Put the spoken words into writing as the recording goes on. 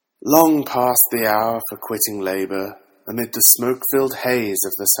Long past the hour for quitting labour, amid the smoke-filled haze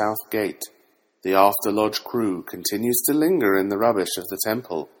of the south gate, the after-lodge crew continues to linger in the rubbish of the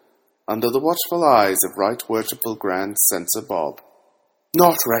temple, under the watchful eyes of Right Worshipful Grand Censor Bob.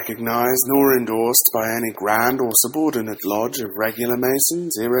 Not recognised nor endorsed by any grand or subordinate lodge of regular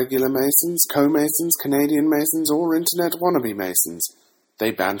Masons, irregular Masons, co-Masons, Canadian Masons, or Internet wannabe Masons, they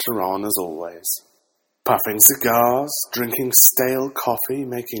banter on as always. Puffing cigars, drinking stale coffee,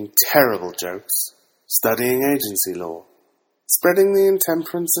 making terrible jokes, studying agency law, spreading the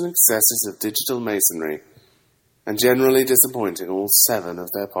intemperance and excesses of digital masonry, and generally disappointing all 7 of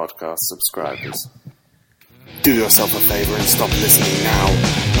their podcast subscribers. Do yourself a favour and stop listening now.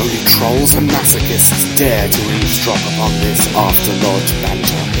 Only trolls and masochists dare to eavesdrop upon this after-lodge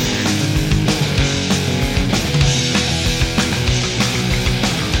banter.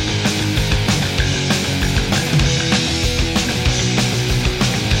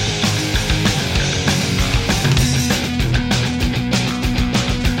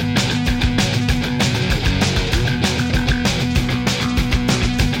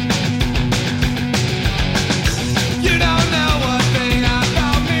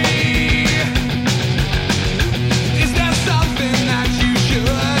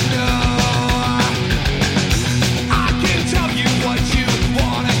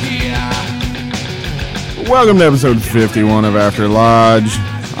 Welcome to episode 51 of After Lodge.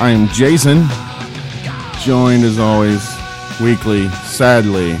 I am Jason, joined as always, weekly,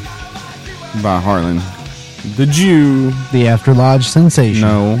 sadly, by Harlan, the Jew. The After Lodge sensation.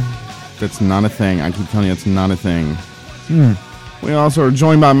 No, that's not a thing. I keep telling you it's not a thing. We also are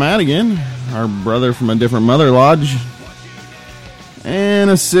joined by Matt again, our brother from a different mother lodge, and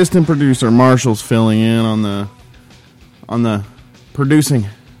assistant producer Marshall's filling in on the producing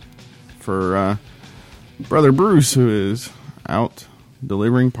for Brother Bruce, who is out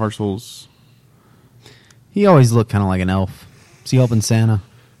delivering parcels. He always looked kind of like an elf. Is he helping Santa?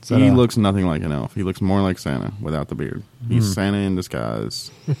 He looks nothing like an elf. He looks more like Santa without the beard. He's Santa in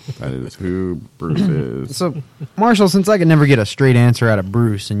disguise. That is who Bruce is. So, Marshall, since I can never get a straight answer out of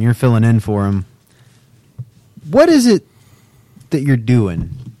Bruce and you're filling in for him, what is it that you're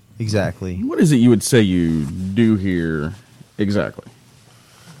doing exactly? What is it you would say you do here exactly?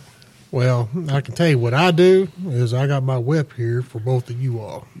 Well, I can tell you what I do is I got my whip here for both of you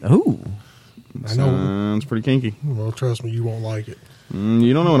all. Oh. I know. Sounds pretty kinky. Well, trust me, you won't like it.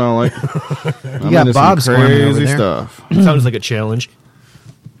 You don't know what I like. You got Bob squirming over crazy there. stuff. Sounds like a challenge.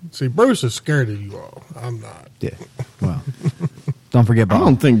 See, Bruce is scared of you all. I'm not. Yeah. Well, don't forget I Bob.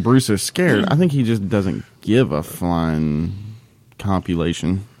 don't think Bruce is scared. I think he just doesn't give a flying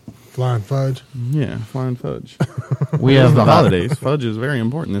copulation. Flying fudge. Yeah, flying fudge. We have the about, holidays. Fudge is very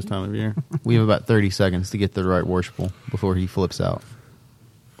important this time of year. we have about 30 seconds to get the right worshipful before he flips out.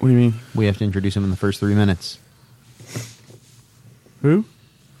 What do you mean? We have to introduce him in the first 3 minutes. Who?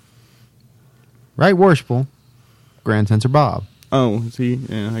 Right worshipful, Grand Censor Bob. Oh, is he?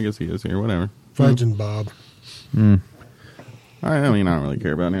 Yeah, I guess he is here. Whatever. Fudge and Bob. I mean, I don't really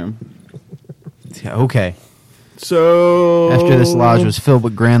care about him. Yeah, okay. So After this lodge was filled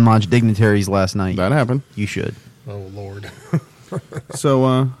with Grand Lodge dignitaries last night, that happened. you should. Oh, Lord.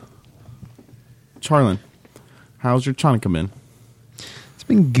 So, Charlin, how's your Chanukah been? It's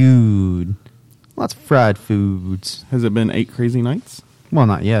been good. Lots of fried foods. Has it been 8 crazy nights? Well,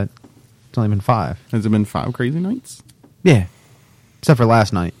 not yet. It's only been 5. Has it been 5 crazy nights? Yeah. Except for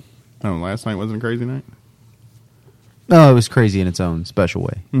last night. Oh, last night wasn't a crazy night? Oh, it was crazy in its own special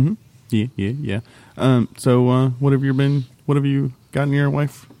way. Mm-hmm. Yeah. So, what have you gotten your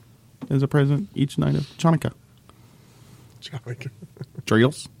wife as a present each night of Chanukah?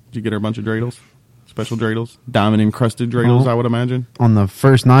 Dreidels? Did you get her a bunch of dreidels? Special dreidels? Diamond-encrusted dreidels, I would imagine? On the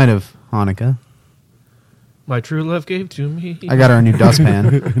first night of Hanukkah, My true love gave to me. I got her a new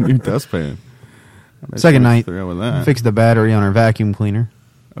dustpan. New dustpan. Second night, Through with that. fixed the battery on her vacuum cleaner.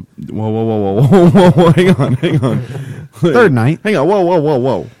 Whoa. Hang on. Third night, Hang on.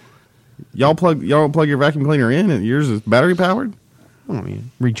 Whoa. Y'all plug your vacuum cleaner in and yours is battery powered? well, I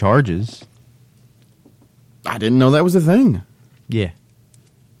mean, recharges. I didn't know that was a thing. Yeah.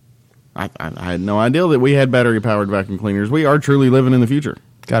 I had no idea that we had battery powered vacuum cleaners. We are truly living in the future.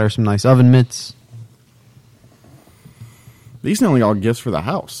 Got her some nice oven mitts. These sound like all gifts for the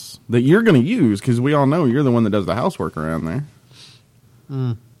house that you're going to use because we all know you're the one that does the housework around there.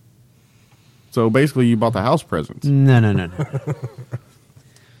 So basically, you bought the house presents. No.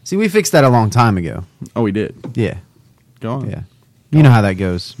 See, we fixed that a long time ago. Oh, we did. Yeah. Go on. Yeah. You know how that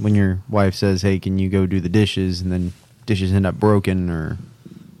goes when your wife says, hey, can you go do the dishes? And then dishes end up broken, or,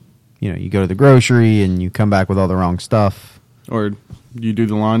 you go to the grocery and you come back with all the wrong stuff. Or You do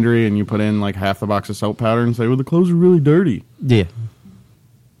the laundry and you put in like half the box of soap powder and say, well, the clothes are really dirty. Yeah.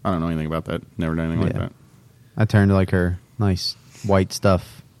 I don't know anything about that. Never done anything like that. I turned to like her nice white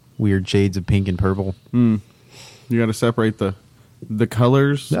stuff, weird shades of pink and purple. You got to separate the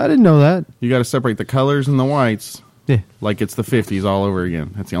colors. I didn't know that. You got to separate the colors and the whites Yeah. like it's the 50s all over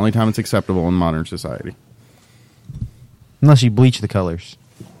again. That's the only time it's acceptable in modern society. Unless you bleach the colors.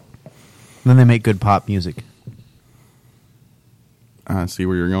 Then they make good pop music. I see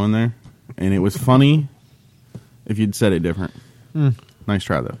where you're going there. And it was funny if you'd said it different. Nice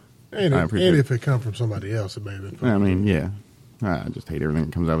try, though. And, I appreciate it. if it come from somebody else, it may have been funny. I mean, yeah. I just hate everything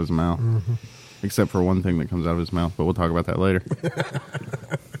that comes out of his mouth. Except for one thing that comes out of his mouth, but we'll talk about that later.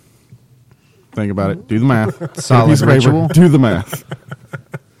 Think about it. Do the math. Solid Piece of paper. ritual. Do the math.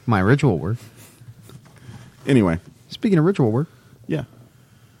 My ritual work. Anyway, Speaking of ritual work, yeah.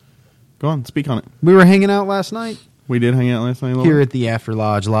 Go on, speak on it. we were hanging out last night We did hang out last night a little here bit. at the After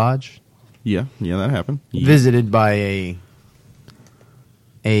Lodge Lodge. Yeah, that happened. Yeah. Visited by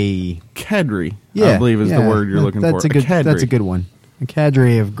a Cadre, yeah, I believe is the yeah, word you're looking that's for. A good, cadre. that's a good one. A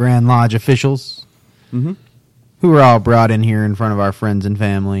cadre of Grand Lodge officials Mm-hmm. who were all brought in here in front of our friends and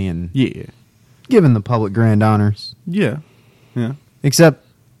family and Yeah. given the public grand honors. Yeah. Yeah. Except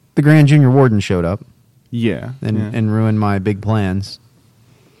the Grand Junior Warden showed up Yeah. and ruined my big plans.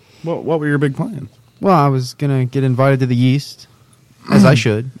 What were your big plans? Well, I was going to get invited to the Yeast, as I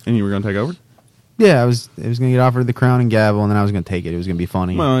should. And you were going to take over? Yeah, I was going to get offered the crown and gavel, and then I was going to take it. It was going to be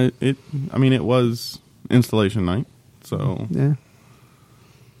funny. Well, it was installation night, so Yeah.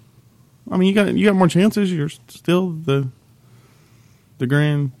 I mean, you got more chances. You're still the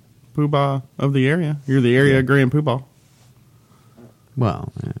grand poobah of the area. You're the area grand poobah.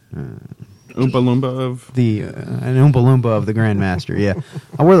 Well, Oompa Loompa of... an Oompa Loompa of the Grand Master, yeah.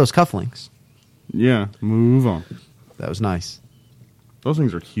 I wore those cufflinks. Yeah, move on. That was nice. Those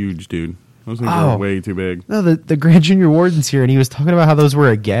things are huge, dude. Those things Oh. are way too big. No, the Grand Junior Warden's here, and he was talking about how those were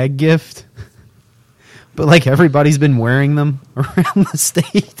a gag gift. But, like, everybody's been wearing them around the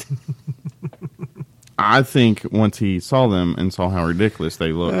state. I think once he saw them and saw how ridiculous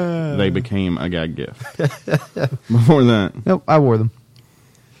they looked, they became a gag gift. Before that, Nope, I wore them.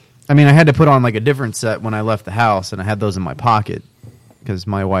 I mean, I had to put on, like, a different set when I left the house, and I had those in my pocket. Because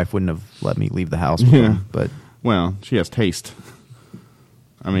my wife wouldn't have let me leave the house with Yeah. them. But, well, she has taste.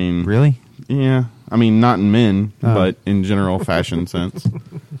 I mean... really? Yeah. I mean, not in men, Oh. but in general fashion sense.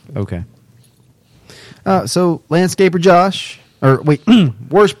 Okay. So, Landscaper Josh, or wait,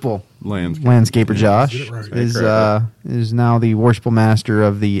 Worshipful Landscaper Josh get it right. is now the Worshipful Master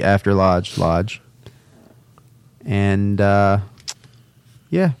of the After Lodge. And,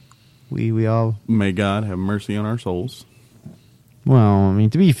 yeah, we all, May God have mercy on our souls. well, I mean,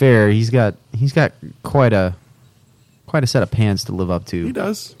 to be fair, he's got quite a set of pants to live up to. He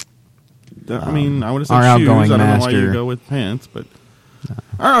does. I mean, I would have our said shoes. I outgoing don't know why master. you go with pants, but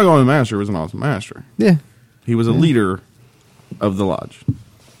our outgoing master was an awesome master. Yeah. He was a leader of the lodge.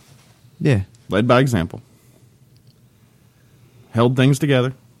 Yeah. Led by example. Held things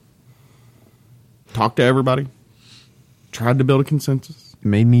together. Talked to everybody. Tried to build a consensus.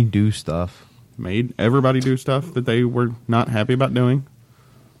 Made me do stuff. Made everybody do stuff that they were not happy about doing.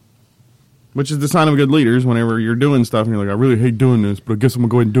 Which is the sign of good leaders whenever you're doing stuff and you're like, I really hate doing this, but I guess I'm going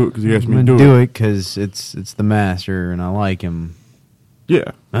to go ahead and do it because he asked me to I'm do gonna it. do it because it's the master and I like him.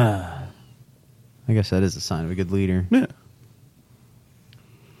 Yeah. I guess that is a sign of a good leader. Yeah.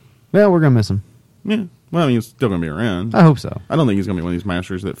 Well, we're going to miss him. Yeah. Well, I mean, he's still going to be around. I hope so. I don't think he's going to be one of these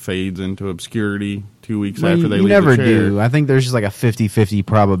masters that fades into obscurity 2 weeks Well, after they you leave never the chair. do. I think there's just like a 50-50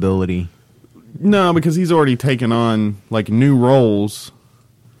 probability. No, because he's already taken on like new roles.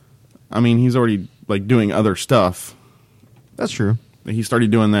 I mean, he's already like doing other stuff. That's true. He started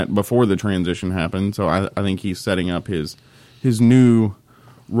doing that before the transition happened, so I think he's setting up his new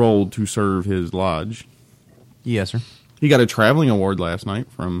role to serve his lodge. Yes, sir. He got a traveling award last night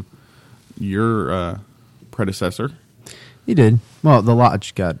from your predecessor. He did. Well, the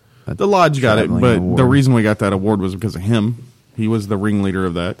lodge got a The lodge got it, traveling but award. the reason we got that award was because of him. He was the ringleader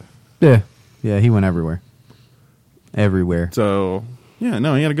of that. Yeah. Yeah, he went everywhere. Everywhere. So, yeah,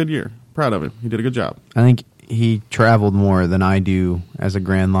 no, he had a good year. Proud of him. He did a good job. I think he traveled more than I do as a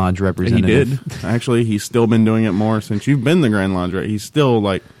Grand Lodge He representative. did. Actually, he's still been doing it more since you've been the Grand Lodge, right? He's still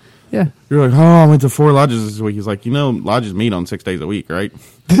like, Yeah. you're like, oh, I went to 4 lodges this week. He's like, lodges meet on 6 days a week, right?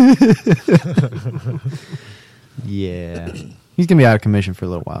 Yeah. He's going to be out of commission for a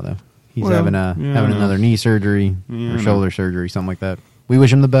little while, though. He's Well, having yeah, I having know. another knee surgery Yeah, or I shoulder surgery, something like that. We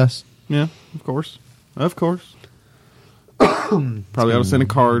wish him the best. Yeah, of course. Of course. Probably ought to send a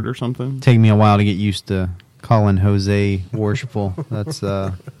card or something. Take me a while to get used to Calling Jose worshipful. That's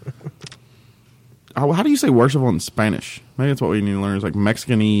How do you say worshipful in Spanish? Maybe that's what we need to learn is like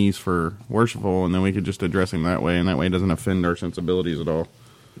Mexicanese for worshipful, and then we could just address him that way, and that way it doesn't offend our sensibilities at all.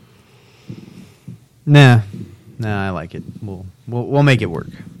 Nah, I like it. We'll make it work.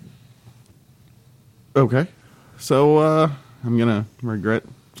 Okay. So, I'm going to regret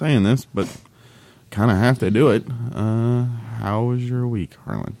saying this, but kind of have to do it. How was your week,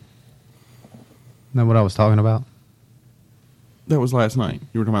 Harlan? Know what I was talking about? That was last night.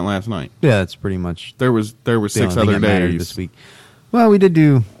 You were talking about last night. Yeah, that's pretty much There was the 6 only thing other that mattered days this week. Well, we did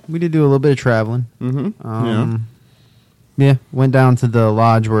do a little bit of traveling. Mm-hmm. Yeah, went down to the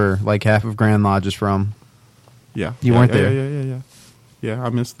lodge where like half of Grand Lodge is from. Yeah. You Yeah, weren't yeah, there. Yeah. Yeah, I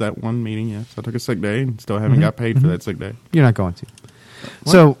missed that one meeting, yes. I took a sick day and still haven't got paid for that sick day. You're not going to.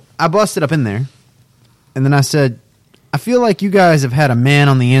 So I busted up in there, and then I said, I feel like you guys have had a man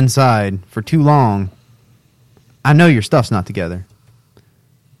on the inside for too long. I know your stuff's not together.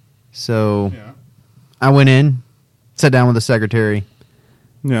 So I went in, sat down with the secretary,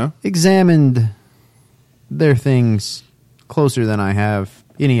 Yeah. examined their things closer than I have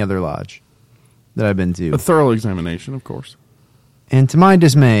any other lodge that I've been to. A thorough examination, of course. And to my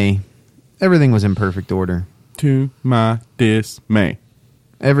dismay, everything was in perfect order. To my dismay.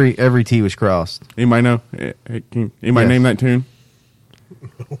 Every T was crossed. Anybody know? Anybody Yes. name that tune?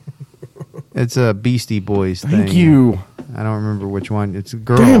 It's a Beastie Boys thing. Thank you. I don't remember which one. It's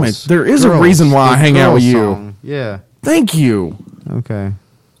Girls. Damn it, there is a reason why I The hang out with Girls you. song. Yeah. Thank you. Okay.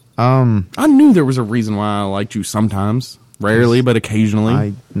 I knew there was a reason why I liked you sometimes. Rarely, but occasionally.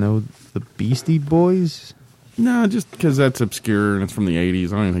 I know the Beastie Boys. No, just because that's obscure and it's from the 80s.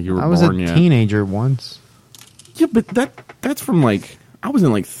 I don't even think you were I was a born yet. teenager once. Yeah, but that's from like... I was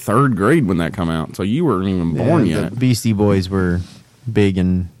in like 3rd grade when that come out, so you weren't even born Yeah, yet. the Beastie Boys were big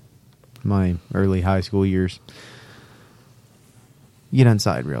in my early high school years. You done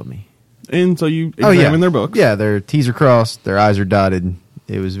side-railed me. And so you examined their books. Yeah, their T's are crossed, their I's are dotted.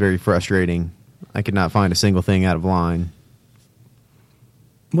 It was very frustrating. I could not find a single thing out of line.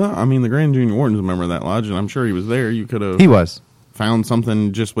 Well, I mean, the Grand Junior Warden's a member of that lodge, and I'm sure he was there. You could have He was. found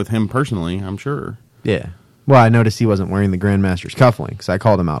something just with him personally, I'm sure. Yeah. Well, I noticed he wasn't wearing the Grandmaster's cufflinks. I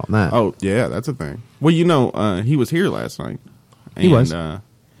called him out on that. Oh, yeah, that's a thing. Well, you know, he was here last night. And, He was.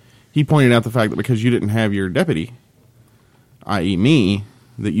 He pointed out the fact that because you didn't have your deputy, i.e. me,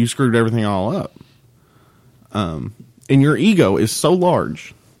 that you screwed everything all up. And your ego is so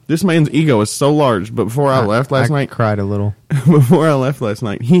large. This man's ego is so large. But before I left last night, cried a little. before I left last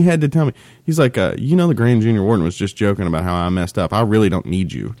night, he had to tell me. He's like, you know, the Grand Junior Warden was just joking about how I messed up. I really don't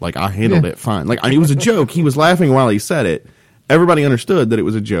need you. Like, I handled it fine. Like, it was a joke. He was laughing while he said it. Everybody understood that it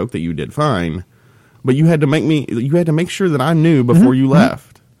was a joke, that you did fine. But you had to make sure that I knew before you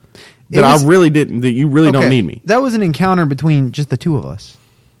left that was- I really didn't, that you really don't Okay, need me. That was an encounter between just the two of us.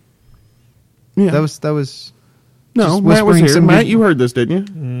 Yeah. That was no, just Matt was whispering here. some Matt, good- you heard this, didn't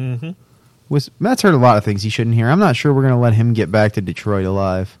you? Matt's heard a lot of things he shouldn't hear. I'm not sure we're going to let him get back to Detroit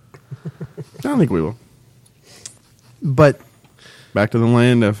alive. I don't think we will. But Back to the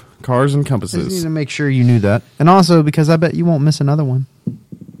land of cars and I just need compasses. to make sure you knew that. And also because I bet you won't miss another one.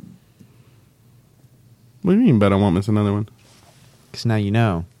 What do you mean, bet I won't miss another one? Because now you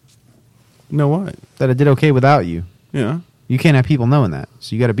know Know what? that I did okay without you. Yeah. You can't have people knowing that.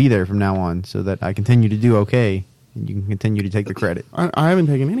 So you got to be there from now on so that I continue to do okay and you can continue to take the credit. I haven't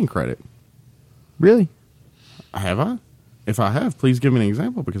taken any credit. Really? Have I? If I have, please give me an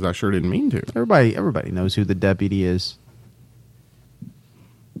example because I sure didn't mean to. Everybody knows who the deputy is.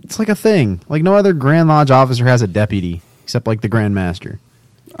 It's like a thing. Like no other Grand Lodge officer has a deputy except like the Grand Master.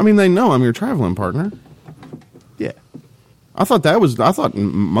 I mean, they know I'm your traveling partner. Yeah. I thought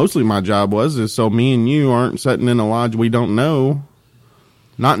mostly my job is so me and you aren't sitting in a lodge we don't know,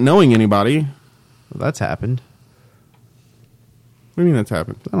 not knowing anybody. Well, that's happened. What do you mean that's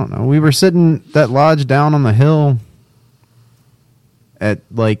happened? I don't know. We were sitting that lodge down on the hill at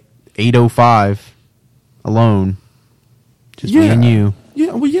like 8:05 alone. Just me and you.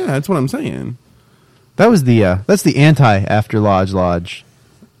 Yeah, well, yeah, that's what I'm saying. That was that's the anti after lodge.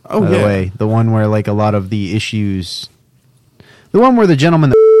 Oh, By yeah. the way, the one where like a lot of the issues, the one where the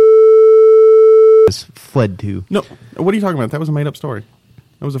gentleman that was fled to. No, what are you talking about? That was a made-up story.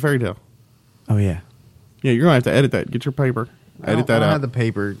 That was a fairy tale. Oh yeah, Yeah, you're going to have to edit that. Get your paper. Edit that I out. have the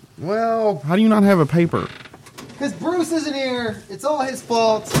paper. Well, How do you not have a paper? because Bruce isn't here. It's all his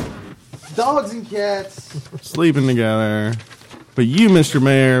fault. Dogs and cats. Sleeping together. But you, Mr.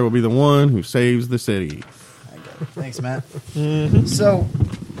 Mayor, will be the one who saves the city. Thanks, Matt. So,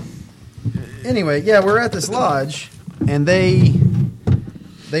 anyway, yeah, we're at this lodge, and they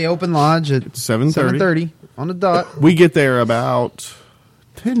open lodge at 7:30. 7:30 On the dot. We get there about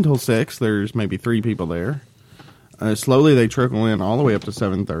 10 till 6. There's maybe 3 people there. Slowly they trickle in all the way up to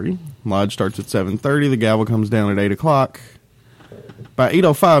 7:30. Lodge starts at 7:30. The gavel comes down at 8 o'clock. By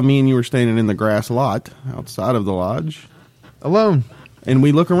 8:05, me and you were standing in the grass lot outside of the lodge. Alone. And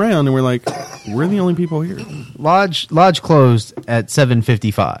we look around and we're like, we're the only people here. Lodge closed at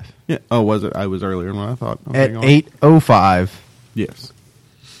 7:55. Yeah. Oh, was it? I was earlier than what I thought. At Hang on. 8:05, Yes.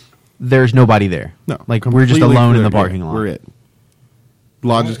 there's nobody there. No. Like, we're just completely alone in the cleared. parking Yeah, lot. We're it.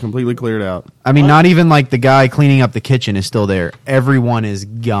 Lodge is completely cleared out. I mean, not even like the guy cleaning up the kitchen is still there. Everyone is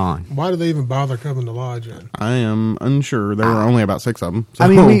gone. Why do they even bother coming to lodge in? I am unsure. There were only about 6 of them. So. I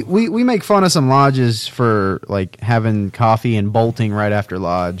mean, we make fun of some lodges for like having coffee and bolting right after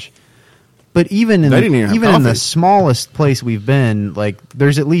lodge. But even in They didn't even have in the coffee. smallest place we've been, like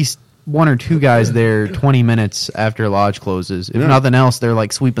there's at least 1 or 2 guys there 20 minutes after lodge closes. If Yeah. nothing else, they're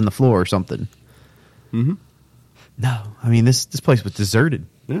like sweeping the floor or something. Mhm. No, I mean this place was deserted.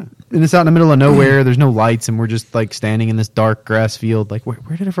 Yeah. And it's out in the middle of nowhere. There's no lights, and we're just like standing in this dark grass field. Like, where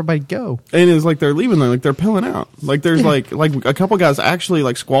did everybody go? And it's like they're leaving. Like they're peeling out. Like there's like a couple guys actually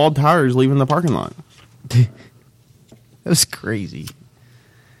like squalled tires leaving the parking lot. That was crazy.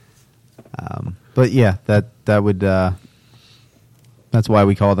 But yeah, that would that's why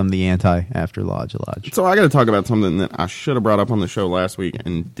we call them the anti after lodge. So I got to talk about something that I should have brought up on the show last week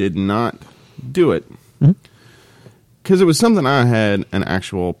and did not do it because it was something I had an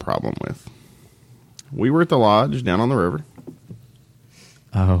actual problem with. We were at the lodge down on the river,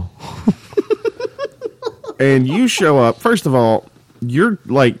 Oh, and you show up. First of all, you're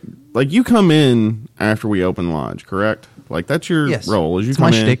like you come in after we open lodge, correct? Like that's your Yes. role. As you It's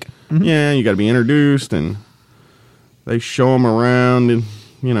come my in, shtick. Mhm. yeah, you got to be introduced, and they show them around, and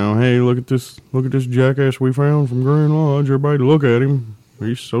you know, hey, look at this jackass we found from Grand Lodge. Everybody, look at him.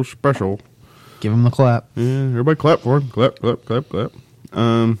 He's so special. give him the clap. Yeah, everybody clap for him. Clap, clap, clap, clap.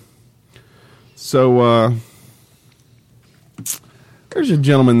 So there's a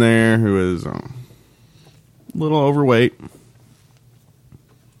gentleman there who is a little overweight.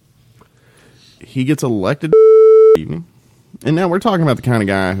 He gets elected evening. And now we're talking about the kind of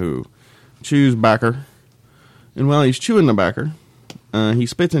guy who chews backer. And while he's chewing the backer, he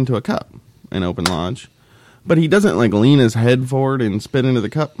spits into a cup in open lodge. But he doesn't like lean his head forward and spit into the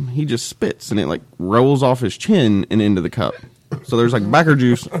cup. He just spits and it like rolls off his chin and into the cup. So there's like backer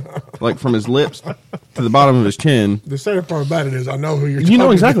juice like from his lips to the bottom of his chin. The sad part about it is I know who you're talking You know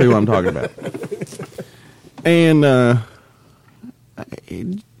exactly about. what I'm talking about. And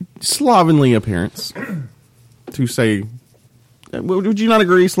slovenly appearance, to say. Would you not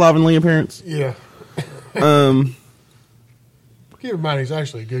agree, slovenly appearance? Yeah. Keep in mind, he's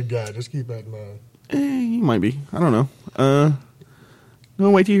actually a good guy. Just keep that in mind. He might be. I don't know. No,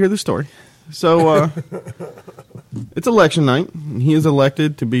 wait till you hear the story. So, it's election night. And he is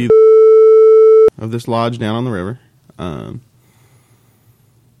elected to be of this lodge down on the river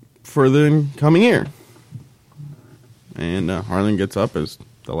for the coming year. And Harlan gets up as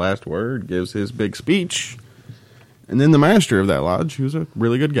the last word, gives his big speech. And then the master of that lodge, who's a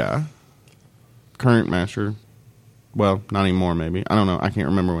really good guy, current master, well, not anymore maybe. I don't know. I can't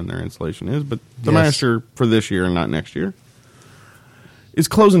remember when their installation is, but the Yes. master for this year and not next year is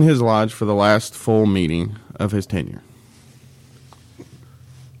closing his lodge for the last full meeting of his tenure.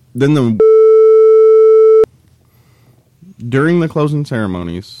 Then during the closing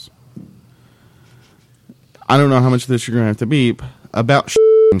ceremonies, I don't know how much of this you're going to have to beep, about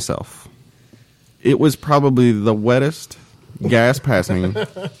himself. It was probably the wettest gas passing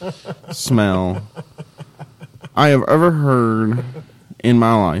smell I have ever heard in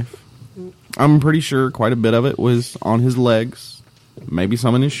my life. I'm pretty sure quite a bit of it was on his legs, maybe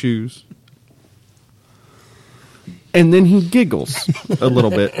some in his shoes. And then he giggles a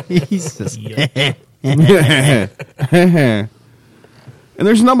little bit. Jesus. And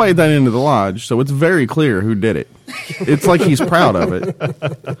there's nobody at that end of the lodge, so it's very clear who did it. It's like he's proud of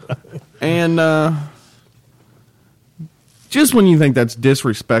it. And just when you think that's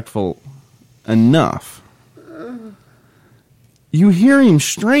disrespectful enough, you hear him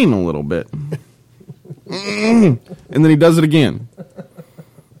strain a little bit. And then he does it again.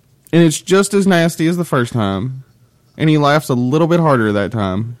 And it's just as nasty as the first time. And he laughs a little bit harder that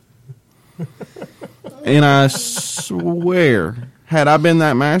time. And I swear, had I been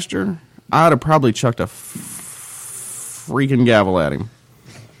that master, I'd have probably chucked a freaking gavel at him.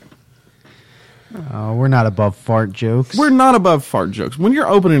 Oh, we're not above fart jokes. We're not above fart jokes. When you're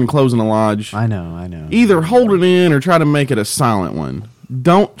opening and closing a lodge, I know. either hold it in or try to make it a silent one.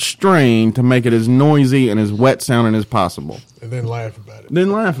 Don't strain to make it as noisy and as wet sounding as possible. And then laugh about it.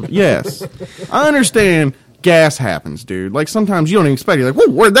 Then laugh. Yes. I understand gas happens, dude. Like, sometimes you don't even expect it. You're like,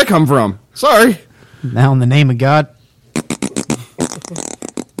 whoa, where'd that come from? Sorry. Now, in the name of God.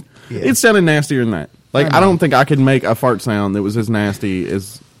 Yeah. It sounded nastier than that. Like, I don't think I could make a fart sound that was as nasty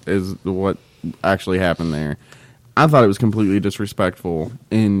as what actually happened there. I thought it was completely disrespectful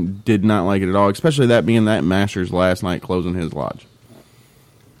and did not like it at all, especially that being that Master's last night closing his lodge.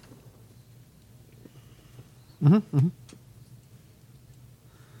 Well,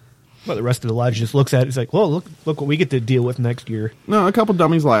 the rest of the lodge just looks at it. It's like, well, look what we get to deal with next year. No, a couple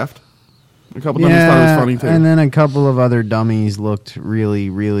dummies laughed. A couple dummies thought it was funny, too. And then a couple of other dummies looked really,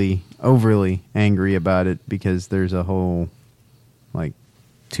 really overly angry about it because there's a whole, like,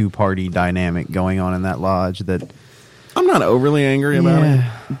 two-party dynamic going on in that lodge that... I'm not overly angry about it,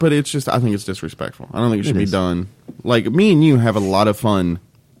 but it's just, I think it's disrespectful. I don't think it should be done. Like, me and you have a lot of fun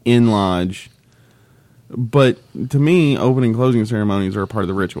in lodge, but to me, opening and closing ceremonies are a part of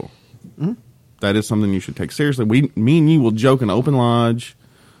the ritual. Mm-hmm. That is something you should take seriously. Me and you will joke in open lodge.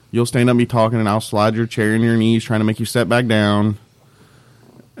 You'll stand up and be talking, and I'll slide your chair in your knees, trying to make you sit back down.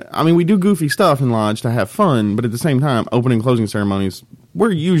 I mean, we do goofy stuff in lodge to have fun, but at the same time, opening and closing ceremonies,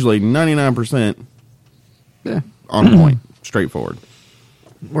 we're usually 99% on point, straightforward.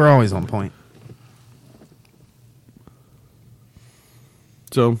 We're always on point.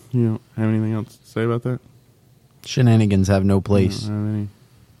 So, you don't have anything else to say about that? Shenanigans have no place. You don't have any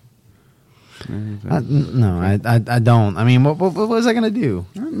shenanigans? I don't. I mean, what was I going to do?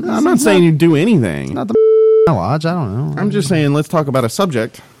 I'm not saying you do anything. Not the lodge. I don't know. I'm just saying let's talk about a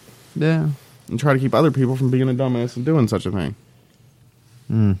subject. Yeah. And try to keep other people from being a dumbass and doing such a thing.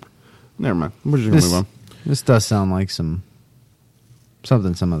 Never mind. We're just going to move on. This does sound like something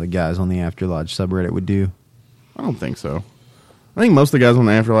some of the guys on the After Lodge subreddit would do. I don't think so. I think most of the guys on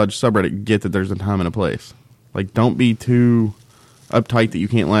the After Lodge subreddit get that there's a time and a place. Like, don't be too uptight that you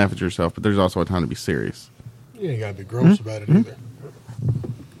can't laugh at yourself, but there's also a time to be serious. You ain't got to be gross about it either.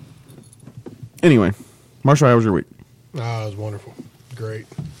 Anyway, Marshall, how was your week? It was wonderful. Great.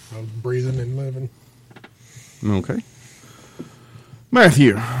 I was breathing and living. Okay.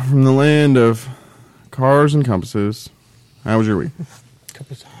 Matthew, from the land of cars and compasses, how was your week?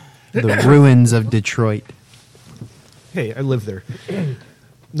 The ruins of Detroit. Hey, I live there.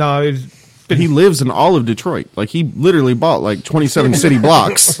 No, He lives in all of Detroit. Like, he literally bought, like, 27 city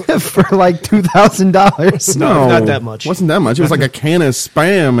blocks. For like $2,000. No, not that much. Wasn't that much. It was like a can of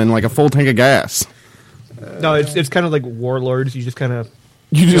Spam and, like, a full tank of gas. No, it's kind of like Warlords. You just kind of...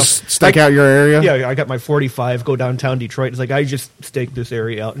 You just stake out your area? Yeah, I got my 45, go downtown Detroit. It's like, I just staked this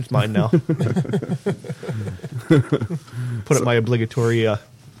area out. It's mine now. Put up my obligatory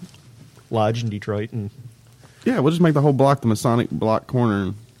lodge in Detroit. And Yeah, we'll just make the whole block the Masonic block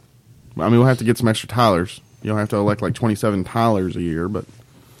corner. I mean, we'll have to get some extra Tylers. You'll have to elect like 27 Tylers a year, but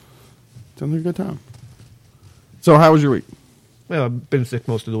sounds like a good time. So, how was your week? well, I've been sick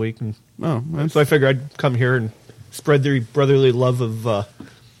most of the week. And that's- so I figured I'd come here and spread the brotherly love of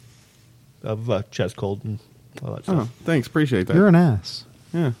chest cold and all that stuff. Oh, thanks. Appreciate that. You're an ass.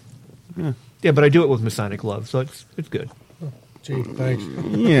 Yeah. Yeah, but I do it with Masonic love, so it's good. Gee, thanks.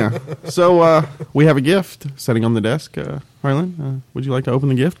 Yeah. So, we have a gift sitting on the desk. Harlan, would you like to open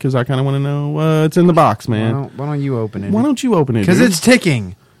the gift? Because I kind of want to know what's in the box, man. Why don't you open it? Why don't you open it? Because dude? it's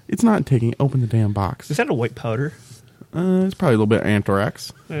ticking. It's not ticking. Open the damn box. Is that a white powder? It's probably a little bit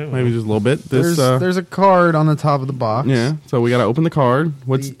anthrax. Yeah. Maybe just a little bit. This, There's a card on the top of the box. yeah. So we got to open the card.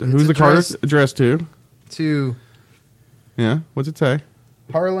 It's Who's the card addressed- addressed to? To Yeah. What's it say?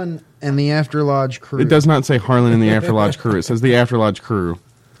 Harlan and the After Lodge crew. It does not say Harlan and the After Lodge crew. It says the After Lodge crew.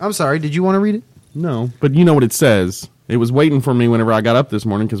 I'm sorry. Did you want to read it? No, but you know what it says. It was waiting for me whenever I got up this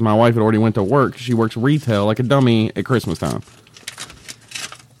morning because my wife had already went to work. She works retail like a dummy at Christmas time.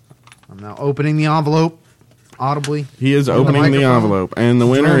 I'm now opening the envelope audibly. He is On the opening the microphone. envelope, and the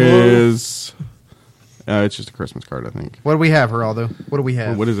winner Drum roll. is. It's just a Christmas card, I think. What do we have, Geraldo? What do we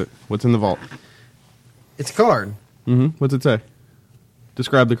have? What is it? What's in the vault? It's a card. Mm-hmm. What's it say?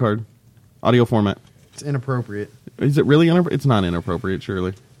 Describe the card. Audio format. It's inappropriate. Is it really inappropriate? It's not inappropriate,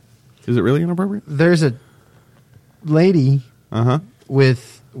 surely. Is it really inappropriate? There's a lady Uh-huh.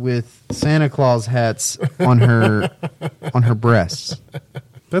 with Santa Claus hats on her breasts.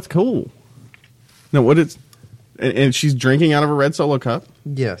 That's cool. No, what it's... And she's drinking out of a red Solo cup?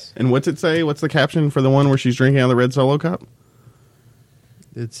 Yes. And what's it say? What's the caption for the one where she's drinking out of the red Solo cup?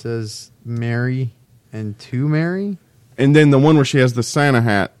 It says Mary and to Mary. And then the one where she has the Santa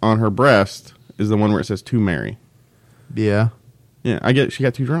hat on her breast is the one where it says to Mary. Yeah. Yeah, she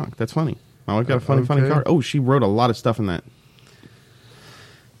got too drunk. That's funny. My wife got a funny Okay. card. Oh, she wrote a lot of stuff in that.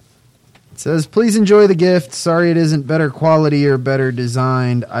 It says, please enjoy the gift. Sorry it isn't better quality or better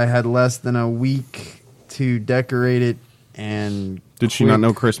designed. I had less than a week to decorate it, and Did she not quick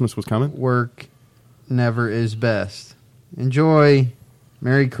know Christmas was coming? work never is best. Enjoy,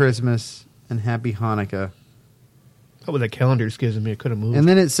 Merry Christmas, and Happy Hanukkah. How about that calendar schism me? It could have moved. And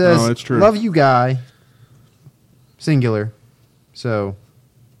then it says, Oh, it's true. love you, guy, singular. So,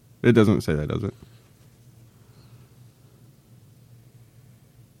 It doesn't say that, does it?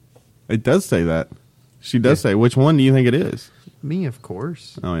 It does say that. She does say. Which one do you think it is? me, of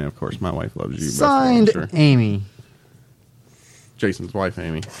course. Oh, yeah, of course. My wife loves you. Signed, Best friend, sure. Amy. Jason's wife,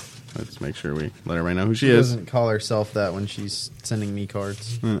 Amy. Let's make sure we let everybody know who she She is. doesn't call herself that when she's sending me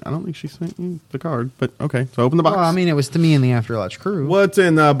cards. I don't think she sent you the card, but okay. So open the box. Well, I mean, it was to me and the After Lodge crew. What's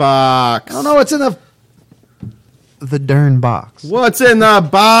in the box? I don't know what's in the darn box. What's in the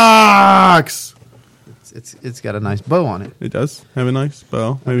box? It's got a nice bow on it. It does have a nice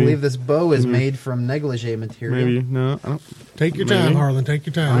bow. I Maybe. believe this bow is made from negligee material. Maybe no. I don't. Take your Maybe. time, Harlan. Take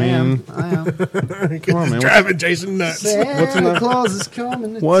your time. I am. Come on, man. Driving Jason nuts. Santa Claus is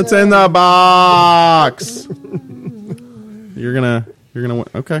coming. to What's town. in the box? You're gonna.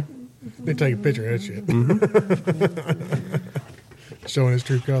 Okay. They take a picture of that shit. Showing his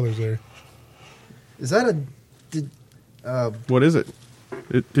true colors there. Is that a? What is it?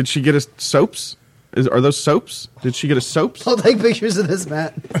 Did she get us soaps? Are those soaps? Did she get us soaps? Don't take pictures of this,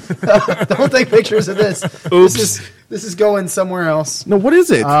 Matt. Don't take pictures of this. Oops. This is going somewhere else. No. What is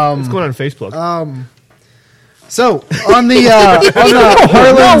it? It's going on Facebook. So on the Harlan's,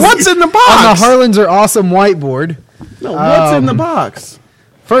 No, what's in the box? On the Harlan's are awesome whiteboard. No. What's in the box?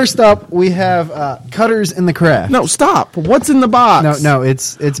 First up, we have Cutters in the Craft. No. Stop. What's in the box? No,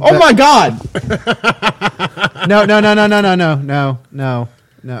 it's. Oh my God!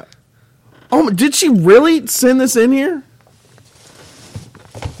 No. Oh, did she really send this in here?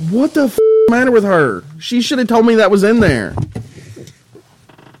 What the matter with her? She should have told me that was in there.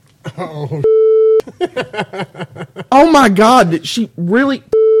 Oh, Oh my God! Did she really?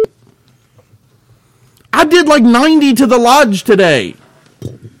 I did like 90 to the lodge today.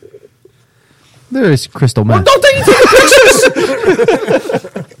 There is crystal meth. Don't they take pictures?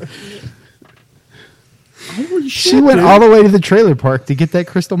 Holy shit! She went dude. all the way to the trailer park to get that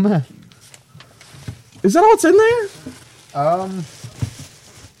crystal meth. Is that all it's in there?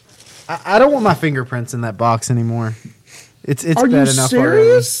 I don't want my fingerprints in that box anymore. It's Are bad you enough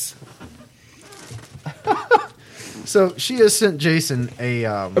serious? already. So she has sent Jason a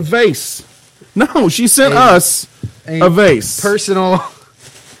A vase. No, she sent us a vase. personal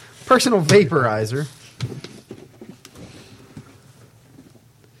vaporizer.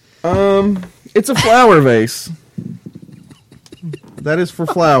 It's a flower vase. That is for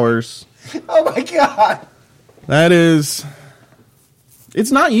flowers. Oh my god! That is.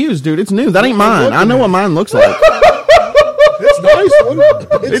 It's not used, dude. It's new. That ain't mine. I know what mine looks like. it's a nice one.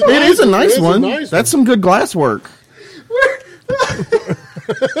 It is a nice one. That's some good glass work.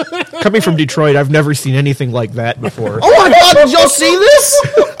 Coming from Detroit, I've never seen anything like that before. Oh my God! Did y'all see this?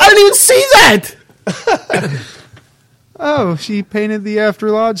 I didn't even see that. Oh, she painted the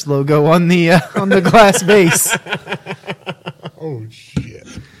After Lodge logo on the glass vase. Oh shit!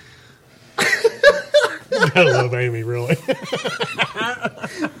 You gotta love Amy, really.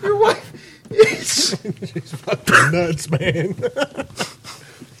 Your wife. She's fucking nuts, man.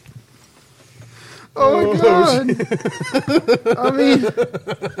 Oh my god!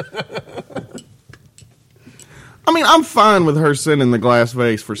 I mean, I'm fine with her sending the glass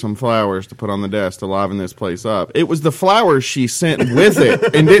vase for some flowers to put on the desk to liven this place up. It was the flowers she sent with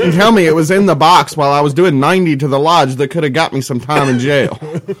it and didn't tell me it was in the box while I was doing 90 to the lodge that could have got me some time in jail.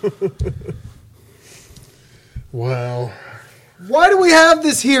 Wow. Why do we have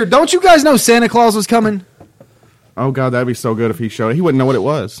this here? Don't you guys know Santa Claus was coming? Oh, God, that'd be so good if he showed it. He wouldn't know what it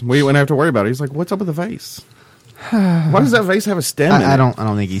was. We wouldn't have to worry about it. He's like, what's up with the vase? Why does that vase have a stem in it? I don't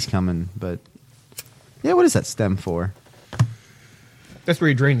think he's coming, but yeah, what is that stem for? That's where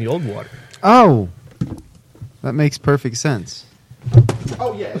you drain the old water. Oh, that makes perfect sense.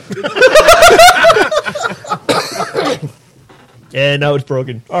 Oh, yeah. And now it's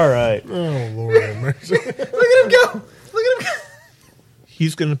broken. All right. Oh Lord have mercy. Look at him go! Look at him go!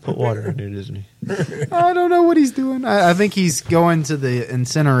 He's going to put water in it, isn't he? I don't know what he's doing. I think he's going to the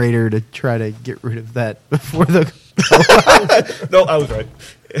incinerator to try to get rid of that before the. No, I was right.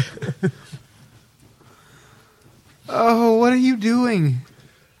 Oh, what are you doing?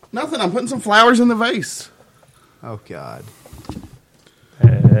 Nothing. I'm putting some flowers in the vase. Oh God!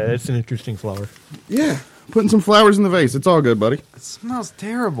 It's an interesting flower. Yeah. Putting some flowers in the vase. It's all good, buddy. It smells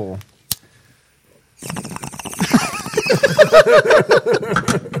terrible.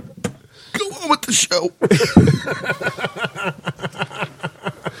 Go on with the show.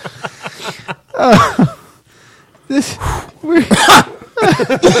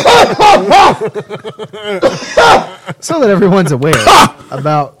 So that everyone's aware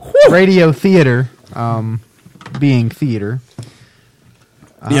about radio theater being theater.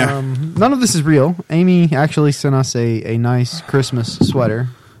 None of this is real. Amy actually sent us a nice Christmas sweater.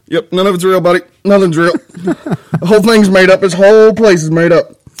 Yep, none of it's real, buddy. Nothing's real. The whole thing's made up. This whole place is made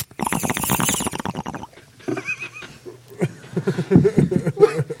up.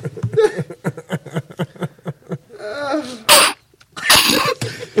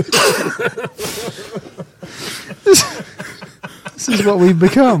 This is what we've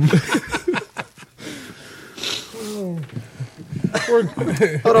become.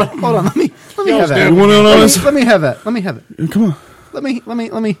 Hold on. Let me have that. You want in on this? Let me have that. Let me have it. Come on. Let me.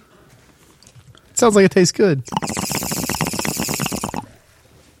 It sounds like it tastes good.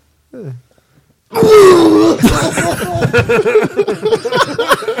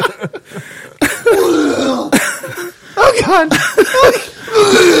 Oh God!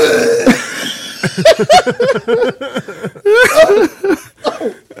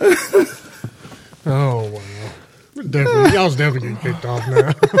 Oh wow! Definitely, y'all's definitely getting kicked off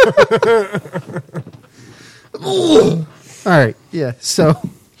now. All right, yeah. So,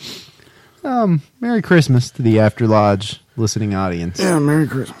 Merry Christmas to the After Lodge listening audience. Yeah, Merry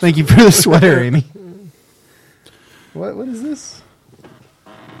Christmas. Thank you for the sweater, Amy. What is this?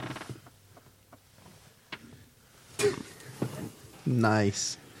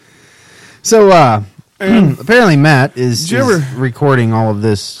 Nice. So, apparently Matt is recording all of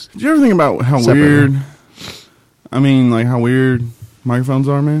this. Did you ever think about how weird? I mean, like how weird microphones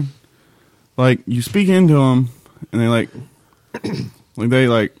are, man. Like you speak into them, and they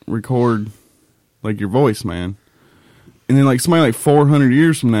like record like your voice, man. And then like somebody like 400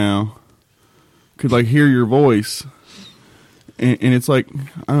 years from now could like hear your voice, and it's like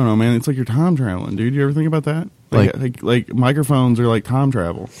I don't know, man. It's like you're time traveling, dude. You ever think about that? Like microphones are like time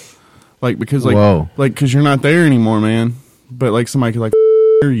travel, like because because you're not there anymore, man. But like somebody could like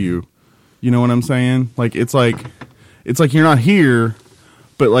hear you. You know what I'm saying? Like it's like you're not here,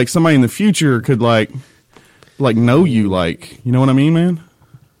 but like somebody in the future could like know you. Like you know what I mean, man?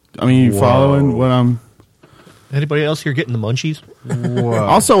 I mean, you following what I'm? Anybody else here getting the munchies? Whoa.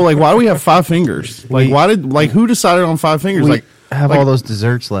 Also, like, why do we have 5 fingers? Like, who decided on 5 fingers? We have all those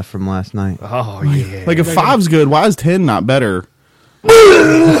desserts left from last night. Oh yeah. Like, if 5's good, why is 10 not better?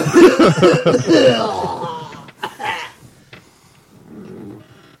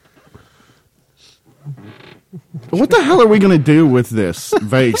 What the hell are we going to do with this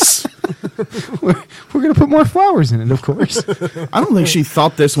vase? We're going to put more flowers in it, of course. I don't think she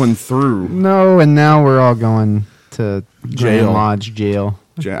thought this one through. No, and now we're all going to Jail. Grand Lodge jail.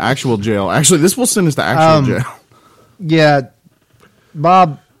 Actual jail. Actually, this will send us to actual jail. Yeah,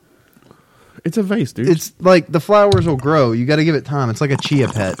 Bob, It's a vase, dude. it's like the flowers will grow. You got to give it time. It's like a chia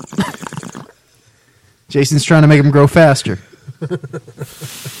pet. Jason's trying to make them grow faster.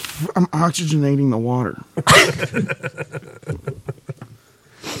 I'm oxygenating the water.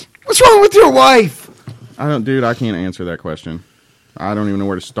 What's wrong with your wife? I can't answer that question. I don't even know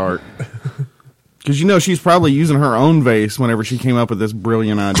where to start. Because she's probably using her own vase whenever she came up with this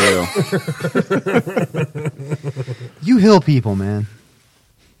brilliant idea. You hill people, man.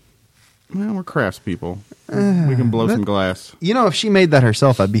 Well, we're craftspeople. We can blow some glass. You know, if she made that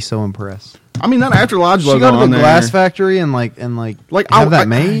herself, I'd be so impressed. I mean, that After Lodge She logo go to on the there. glass factory and have that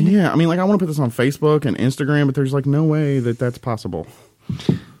made. Yeah, I mean, like I want to put this on Facebook and Instagram, but there's like no way that that's possible.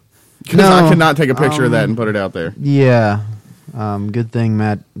 Because I could not take a picture of that and put it out there. Yeah. Good thing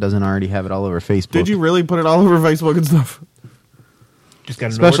Matt doesn't already have it all over Facebook. Did you really put it all over Facebook and stuff? Just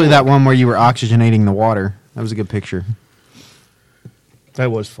got Especially that one where you were oxygenating the water. That was a good picture. That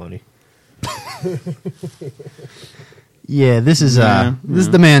was funny. Yeah, this is this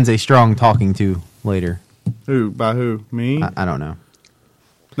demands a strong talking to later. Who? By who? Me? I don't know.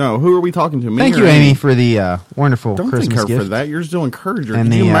 No, who are we talking to? Me Thank or you, Amy, for the wonderful Don't Christmas thank her gift for that. You're still encourager. And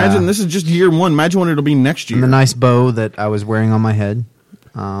Can you the, imagine? This is just year one. Imagine what it'll be next year. and the nice bow that I was wearing on my head.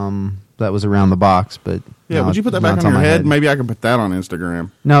 That was around the box, but Yeah, now would you put that now back it's on your my head? Maybe I can put that on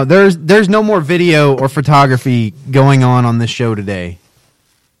Instagram. No, there's no more video or photography going on this show today.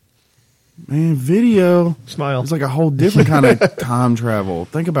 Man, video. Smile. It's like a whole different kind of time travel.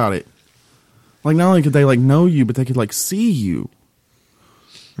 Think about it. Like, not only could they, like, know you, but they could, like, see you.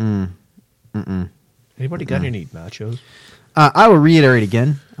 Anybody got any nachos? I will reiterate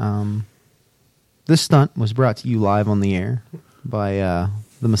again. This stunt was brought to you live on the air by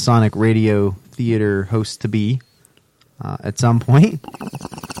the Masonic Radio Theater host to be. At some point,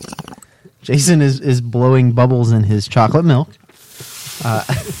 Jason is blowing bubbles in his chocolate milk.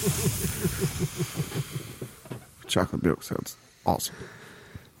 Chocolate milk sounds awesome.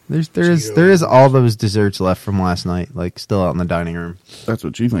 There is all those desserts left from last night, like still out in the dining room. That's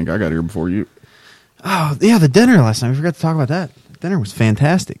what you think. I got here before you. Oh yeah, the dinner last night. We forgot to talk about that. Dinner was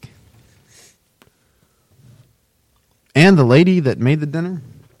fantastic, and the lady that made the dinner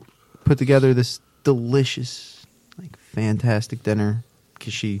put together this delicious, like fantastic dinner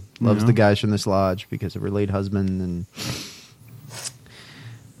because she loves the guys from this lodge because of her late husband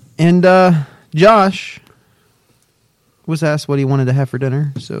and Josh was asked what he wanted to have for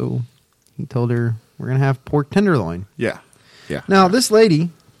dinner, so he told her we're gonna have pork tenderloin. Yeah. Yeah. Now this lady,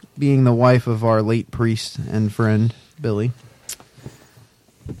 being the wife of our late priest and friend Billy,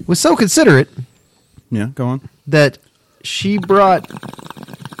 was so considerate Yeah, go on. that she brought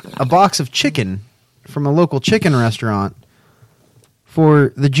a box of chicken from a local chicken restaurant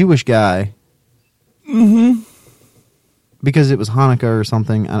for the Jewish guy. Mm-hmm. Because it was Hanukkah or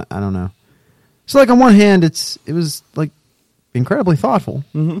something. I don't know. So, like, on one hand, it was, like, incredibly thoughtful.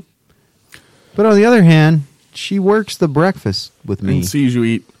 Mm-hmm. But on the other hand, she works the breakfast with me. And sees you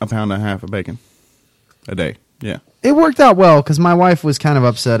eat a pound and a half of bacon a day. Yeah. It worked out well because my wife was kind of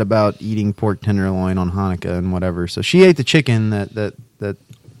upset about eating pork tenderloin on Hanukkah and whatever. So she ate the chicken that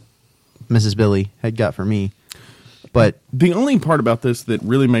Mrs. Billy had got for me. But The only part about this that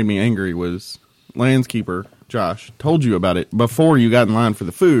really made me angry was landskeeper Josh told you about it before you got in line for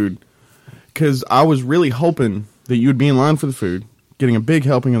the food, because I was really hoping that you would be in line for the food, getting a big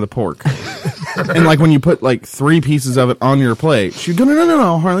helping of the pork. And like when you put like 3 pieces of it on your plate, she'd go,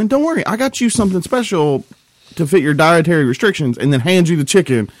 no, Harlan, don't worry. I got you something special to fit your dietary restrictions, and then hand you the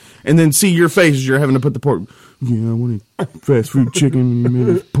chicken, and then see your face as you're having to put the pork. Yeah, I want a fast food chicken, and you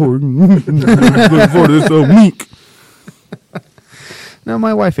made this pork. Looking forward to this old meat. no,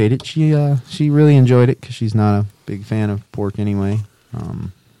 my wife ate it. She really enjoyed it because she's not a big fan of pork anyway.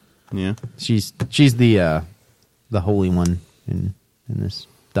 Yeah. She's the holy one in this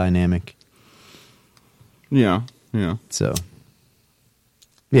dynamic. Yeah. So,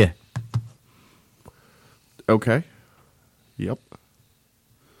 yeah. Okay. Yep.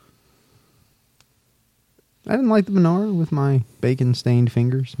 I didn't like the menorah with my bacon-stained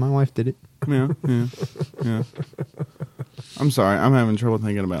fingers. My wife did it. Yeah. I'm sorry. I'm having trouble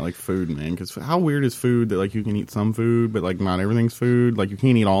thinking about like food, man. Because how weird is food that like you can eat some food, but like not everything's food. Like you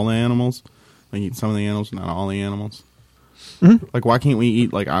can't eat all the animals. Like eat some of the animals, not all the animals. Mm-hmm. Like why can't we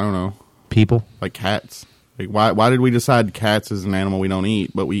eat like I don't know, People. like cats? Like why did we decide cats is an animal we don't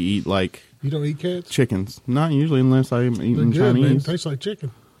eat, but we eat like You don't eat cats? chickens? Not usually, unless I'm They're eating good, man. Chinese. Tastes like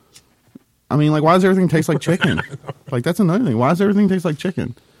chicken. I mean, like why does everything taste like chicken? Like that's another thing. Why does everything taste like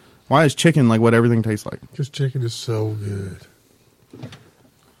chicken? Why is chicken like what everything tastes like? Because chicken is so good.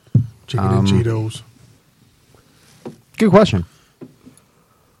 Chicken and Cheetos. Good question.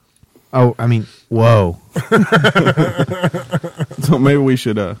 Oh, I mean, whoa. So maybe we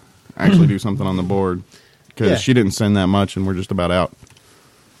should actually do something on the board, because Yeah. she didn't send that much, and we're just about out.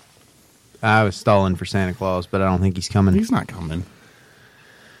 I was stalling for Santa Claus, but I don't think he's coming. He's not coming.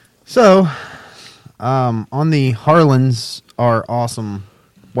 So, on the Harlan's Are Awesome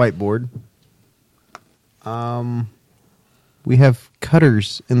whiteboard, we have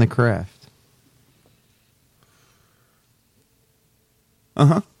cutters in the craft.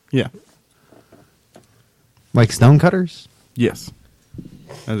 Yeah. Like stone cutters? Yes.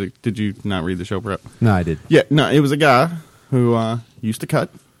 Did you not read the show prep? No, I did. Yeah. No, it was a guy who used to cut.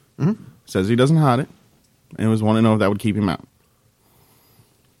 Mm-hmm. Says he doesn't hide it, and was wanting to know if that would keep him out.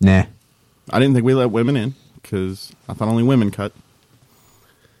 Nah. I didn't think we let women in, because I thought only women cut.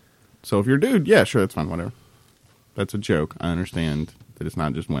 So if you're a dude, yeah, sure, that's fine, whatever. That's a joke. I understand that it's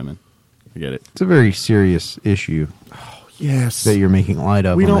not just women. I get it. It's a very serious issue Yes. that you're making light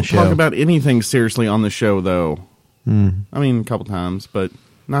of We on don't the show. talk about anything seriously on the show, though. I mean, a couple times, but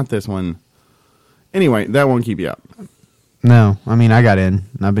not this one. Anyway, that won't keep you out. No, I mean, I got in,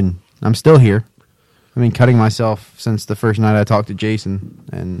 and I'm still here. I've been cutting myself since the first night I talked to Jason,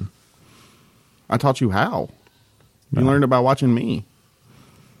 and I taught you how. You learned about watching me.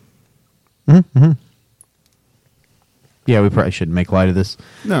 yeah, we probably shouldn't make light of this.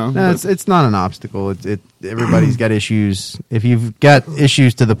 No, No, but- it's not an obstacle. Everybody's got issues. If you've got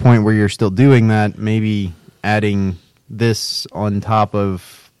issues to the point where you're still doing that, maybe adding this on top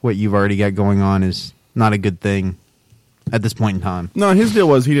of what you've already got going on is not a good thing at this point in time. No, his deal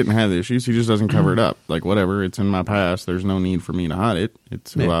was he didn't have the issues. He just doesn't cover it up. Like, whatever, it's in my past. There's no need for me to hide it.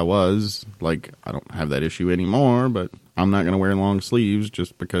 It's who Yeah. I was. Like, I don't have that issue anymore, but I'm not going to wear long sleeves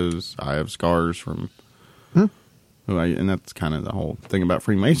just because I have scars from who I... And that's kind of the whole thing about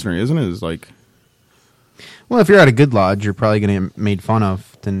Freemasonry, isn't it? Is like... Well, if you're at a good lodge, you're probably going to get made fun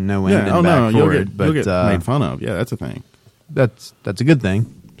of to no end and back you'll for get, it. But you'll get made fun of. Yeah, that's a thing. that's a good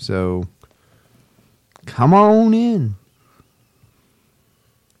thing. So, come on in.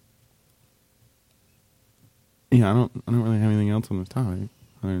 Yeah, I don't really have anything else on this topic.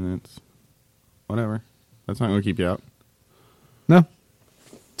 I mean, it's whatever. That's not going to keep you out. No.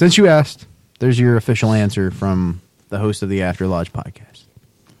 Since you asked, there's your official answer from the host of the After Lodge podcast.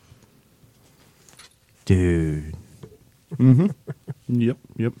 Dude. Yep.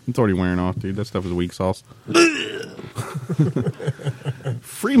 It's already wearing off, dude. That stuff is weak sauce.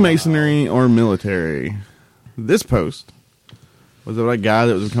 Freemasonry or military? This post was about a guy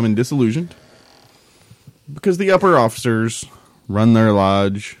that was becoming disillusioned because the upper officers run their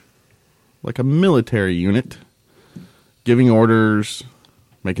lodge like a military unit, giving orders,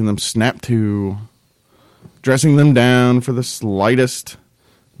 making them snap to, dressing them down for the slightest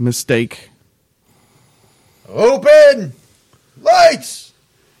mistake. Open! Lights!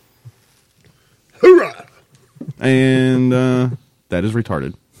 Hoorah! And that is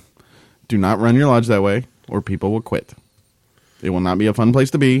retarded. Do not run your lodge that way, or people will quit. It will not be a fun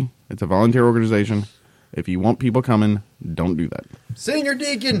place to be. It's a volunteer organization. If you want people coming, don't do that. Senior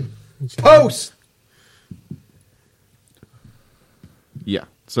Deacon! Post! Yeah.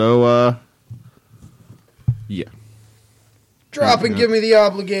 So, yeah. Drop and give me the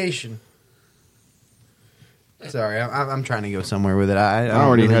obligation. Sorry, I'm trying to go somewhere with it. I don't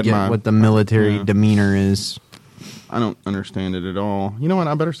already really had get my- what the military Yeah. demeanor is. I don't understand it at all. You know what?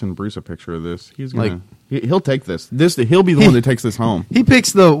 I better send Bruce a picture of this. He's Like- gonna. He'll take this. He'll be the one that takes this home. He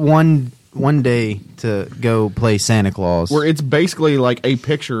picks the one day to go play Santa Claus. Where it's basically like a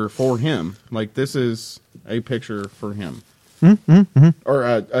picture for him. Like this is a picture for him, or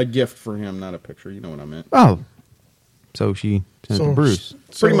a gift for him, not a picture. You know what I meant? Oh. So she sent it to Bruce.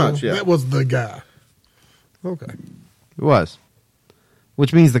 Pretty much, yeah. That was the guy. Okay. It was.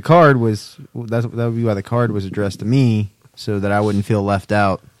 Which means the card was... that would be why the card was addressed to me, so that I wouldn't feel left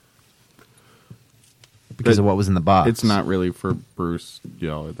out because of what was in the box. It's not really for Bruce.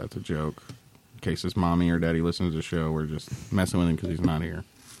 Y'all, that's a joke. In case his mommy or daddy listens to the show, we're just messing with him because he's not here.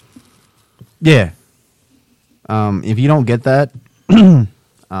 Yeah. If you don't get that, and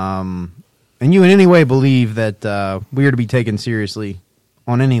you in any way believe that we are to be taken seriously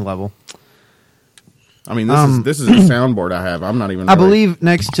on any level, I mean, this is a soundboard I have. I'm not even. I really- believe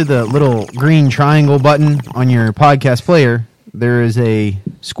next to the little green triangle button on your podcast player, there is a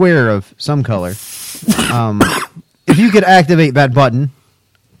square of some color. If you could activate that button,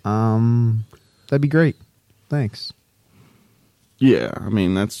 that'd be great. Thanks. Yeah, I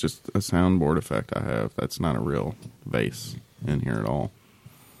mean that's just a soundboard effect I have. That's not a real vase in here at all.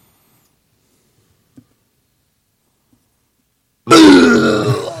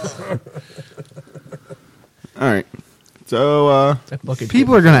 All right, so That bucket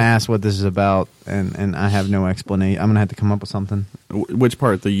People are going to ask what this is about, and I have no explanation. I'm going to have to come up with something. which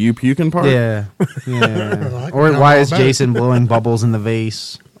part? The you puking part? Yeah. I Or know why all is about it. Jason blowing bubbles in the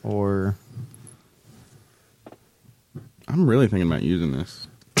vase? Or I'm really thinking about using this.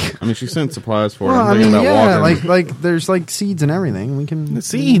 I mean, she sent supplies for it. well, I'm I thinking mean, about yeah, walking. like there's like seeds and everything. We can The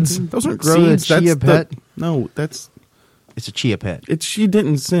seeds. we can Those aren't grow seeds. A chia That's pet. no. That's It's a chia pet. it. She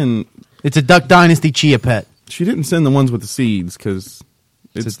didn't send. It's a Duck Dynasty chia pet. She didn't send the ones with the seeds because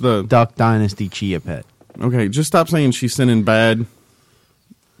it's a the Duck Dynasty chia pet. okay. Just stop saying she's sending bad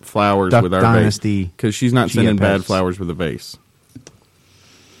flowers Duck with our Dynasty because she's not chia sending bad pets. flowers with a vase.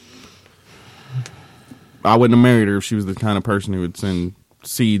 I wouldn't have married her if she was the kind of person who would send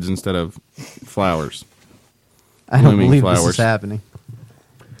seeds instead of flowers. I don't blooming believe this flowers. is happening.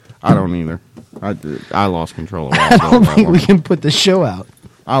 I don't either. I lost control of I don't think we can put the show out.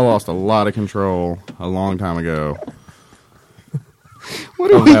 I lost a lot of control a long time ago. What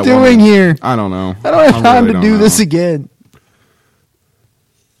are of we that doing woman. here? I don't know. I don't have time really to don't do know. this again.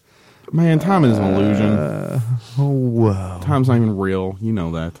 Man, time is an illusion. Oh, whoa. Time's not even real. You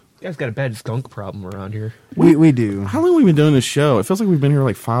know that. You guys got a bad skunk problem around here. We do. How long have we been doing this show? It feels like we've been here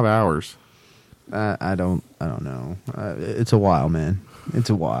like 5 hours. I don't know. It's a while, man.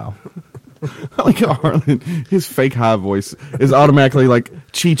 It's a while. I like how Harlan, his fake high voice is automatically like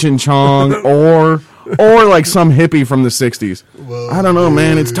Cheech and Chong or like some hippie from the 60s. I don't know,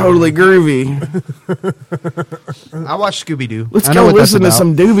 man. It's totally groovy. I watched Scooby Doo. Let's go listen to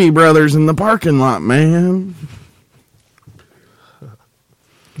some Doobie Brothers in the parking lot, man.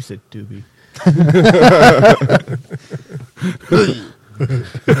 You said doobie.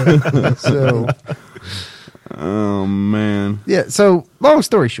 So Oh, man. yeah. So long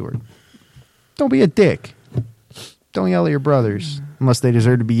story short, don't be a dick. Don't yell at your brothers unless they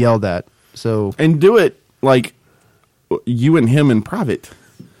deserve to be yelled at. So And do it like you and him in private.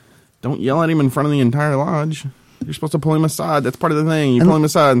 Don't yell at him in front of the entire lodge. You're supposed to pull him aside. That's part of the thing. You pull him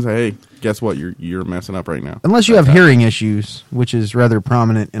aside and say, "Hey, guess what? You're messing up right now." Unless you have hearing issues, which is rather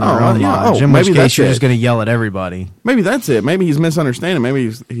prominent in our own lodge, in which maybe case that's you're it. just going to yell at everybody. Maybe that's it. Maybe he's misunderstanding.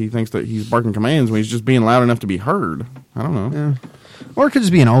 Maybe he thinks that he's barking commands when he's just being loud enough to be heard. I don't know. Yeah. Or it could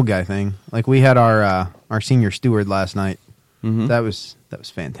just be an old guy thing. Like we had our senior steward last night. Mm-hmm. That was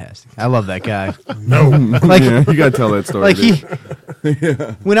fantastic. I love that guy. No. Like Yeah, you gotta tell that story. like dude. he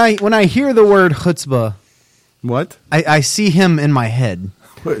when I hear the word chutzpah, What? I see him in my head.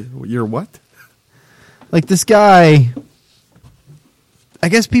 You're what? Like this guy, I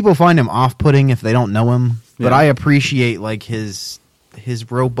guess people find him off-putting if they don't know him, but Yeah. I appreciate like his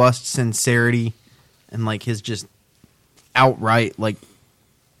robust sincerity and like his just outright like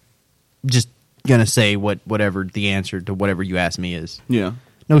just gonna say whatever the answer to whatever you ask me is. Yeah.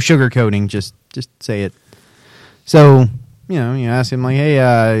 No sugarcoating, just say it. So, you ask him like,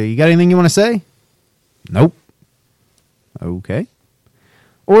 "Hey, you got anything you want to say?" Nope. Okay.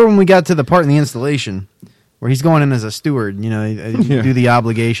 Or when we got to the part in the installation where he's going in as a steward, Yeah. do the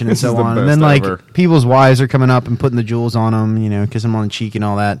obligation and This is so the on. And best then like ever. people's wives are coming up and putting the jewels on him, kissing him on the cheek and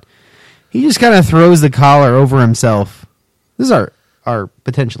all that. He just kind of throws the collar over himself. This is our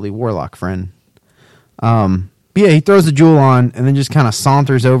potentially warlock friend. But yeah, he throws the jewel on and then just kind of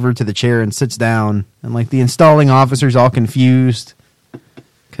saunters over to the chair and sits down. And like the installing officer's all confused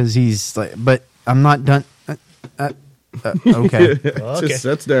because he's like, "But I'm not done." Okay. Okay. Just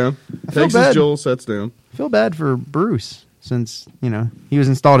sets down. feel Takes bad. his Joel, sets down. I feel bad for Bruce since, he was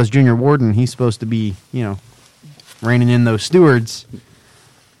installed as junior warden. He's supposed to be, reining in those stewards.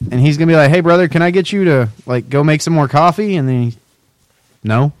 And he's going to be like, "Hey, brother, can I get you to, like, go make some more coffee?" And then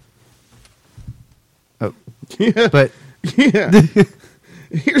no. Oh. Yeah. But, Yeah.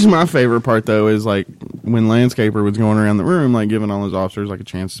 Here's my favorite part, though, is like when Landscaper was going around the room, like giving all his officers like a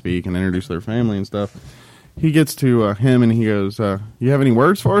chance to speak and introduce their family and stuff. He gets to him and he goes, "You have any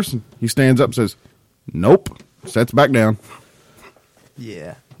words for us?" And he stands up and says, "Nope." Sets back down.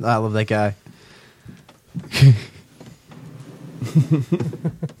 yeah, I love that guy.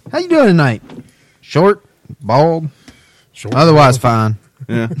 How you doing tonight? Short, bald, Short otherwise fine.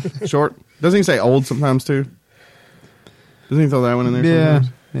 Yeah. Short. Doesn't he say old sometimes, too? Doesn't he throw that one in there Yeah,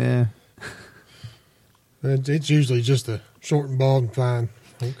 sometimes? yeah. It's usually just a short and bald and fine.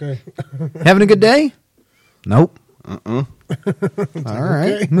 Okay. Having a good day? Nope. Uh-uh. All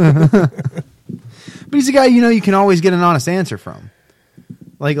right. But he's a guy you can always get an honest answer from.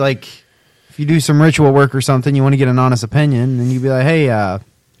 Like if you do some ritual work or something, you want to get an honest opinion, and you'd be like, "Hey,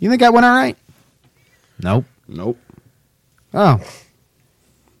 you think I went all right?" Nope. Nope. Oh,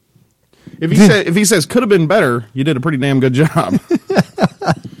 If he says could have been better, you did a pretty damn good job.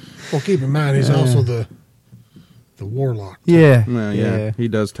 Well, keep in mind, he's also the warlock. yeah. Well, yeah. He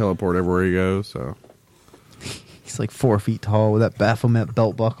does teleport everywhere he goes, so. He's like 4 feet tall with that Baphomet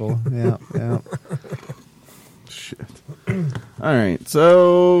belt buckle. Yeah, yeah. Shit. All right,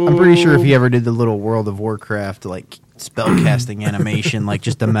 so I'm pretty sure if he ever did the little World of Warcraft like spellcasting animation, like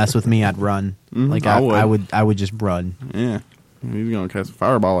just to mess with me, I'd run. Like I I would just run. Yeah. He's going to cast a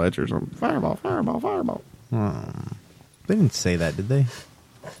fireball at you or something. Fireball, fireball, fireball. They didn't say that, did they?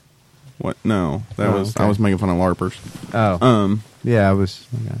 What? No. That Oh, was okay. I was making fun of LARPers. Oh, yeah.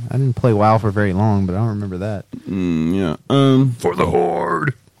 I didn't play WoW for very long, but I don't remember that. Yeah. For the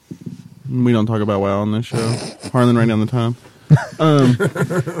horde. We don't talk about WoW on this show. Harlan, right down the time.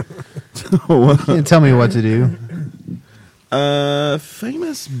 So, Can't tell me what to do.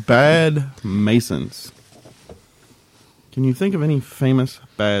 famous bad Masons. Can you think of any famous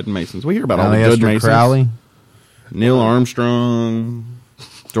bad Masons? We hear about all the good Aleister Masons. Crowley. Neil Armstrong,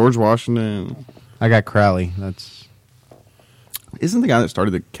 George Washington. I got Crowley. That's Isn't the guy that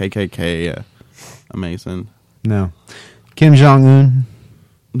started the KKK a Mason? no. Kim Jong Un.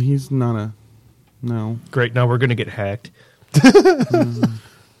 He's not a... No. Great, now we're going to get hacked. The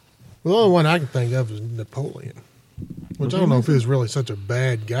only one I can think of is Napoleon, which I don't know if he was really such a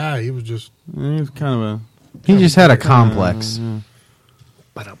bad guy. He was just He's kind of a... He just had a complex.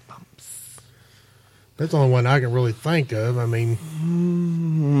 that's the only one I can really think of. I mean,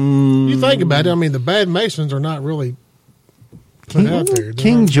 you think about it. I mean, the bad Masons are not really put out there.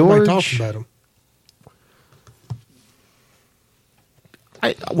 King Nobody George. talks about them.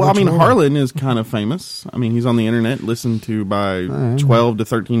 I Which mean, one? Harlan is kind of famous. I mean, he's on the internet, listened to by 12 to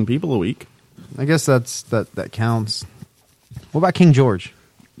 13 people a week. I guess that counts. What about King George?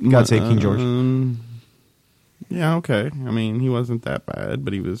 Gotta say King George. Yeah, okay. I mean, he wasn't that bad,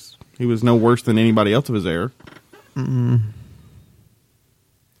 but he was no worse than anybody else of his era.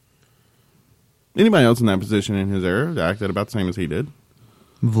 Anybody else in that position in his era acted about the same as he did.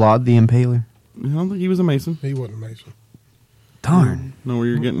 Vlad the Impaler. I don't think he was a Mason. He wasn't a Mason. Darn. Know where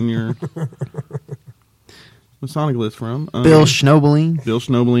you're getting your Masonic list from. Bill Schnobeline. Bill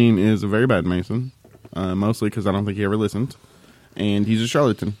Schnobeline is a very bad Mason, mostly because I don't think he ever listened, and he's a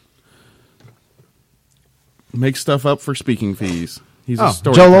charlatan. Makes stuff up for speaking fees. He's a Oh,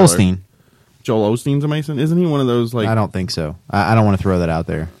 storyteller. Joel Osteen. Joel Osteen's a Mason? Isn't he one of those, like... I don't think so. I don't want to throw that out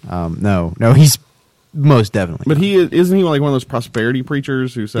there. No, he's most definitely. But isn't he like one of those prosperity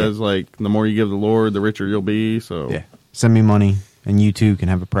preachers who says, like, the more you give the Lord, the richer you'll be, so... Yeah. Send me money, and you too can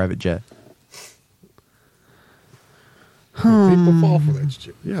have a private jet. People fall for that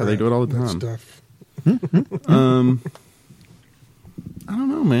shit. Yeah, they do it all the That time. stuff. I don't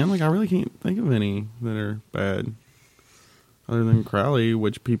know, man. Like, I really can't think of any that are bad. Other than Crowley,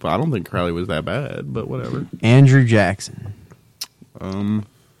 which people... I don't think Crowley was that bad, but whatever. Andrew Jackson.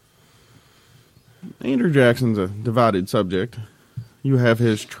 Andrew Jackson's a divided subject. You have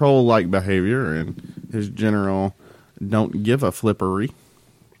his troll-like behavior and his general don't give a flippery.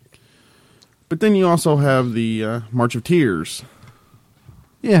 But then you also have the March of Tears.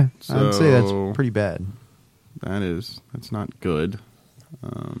 Yeah, I would say So- that's pretty bad. That's not good.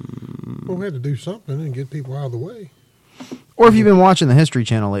 Well, we had to do something and get people out of the way Or if you've been watching the History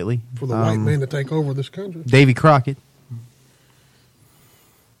Channel lately, for the white man to take over this country. Davy Crockett.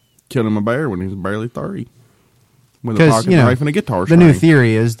 Killed him a bear when he was barely 30. With a Because, pocket you know, knife and a guitar the new string.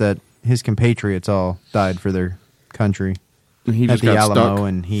 theory is that his compatriots all died for their country And he at just the got Alamo, stuck.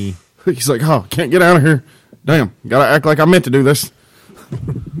 and he... He's like, oh, can't get out of here. Damn, gotta act like I meant to do this.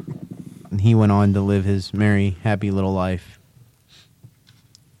 And he went on to live his merry, happy little life.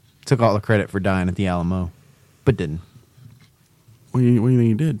 Took all the credit for dying at the Alamo, but didn't. What do you think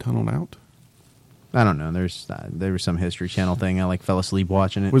he did? Tunneled out? I don't know. There was some History Channel thing. I fell asleep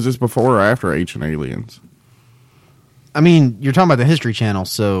watching it. Was this before or after Ancient Aliens? I mean, you're talking about the History Channel,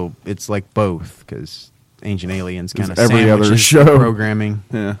 so it's like both because Ancient Aliens kind of every other sandwiches show. the programming.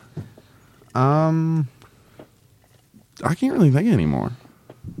 Yeah. I can't really think anymore.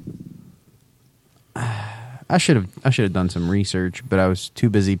 I should have done some research, but I was too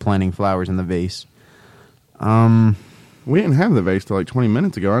busy planting flowers in the vase. We didn't have the vase till like 20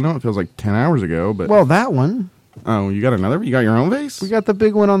 minutes ago. I know it feels like 10 hours ago, but... Well, that one. Oh, you got another? You got your own vase? We got the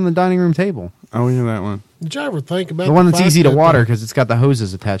big one on the dining room table. Oh, yeah, that one. Did you ever think about The one that's fact easy to that water because it's got the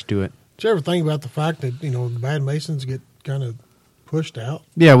hoses attached to it. Did you ever think about the fact that the bad Masons get kind of pushed out?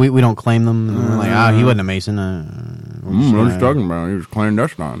 Yeah, we don't claim them. And we're like, he wasn't a Mason. What are you talking about? He was clearing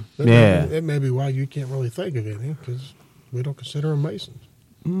dust on. That may be why you can't really think of any because we don't consider them Masons.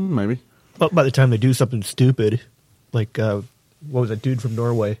 Maybe. But by the time they do something stupid, like what was that dude from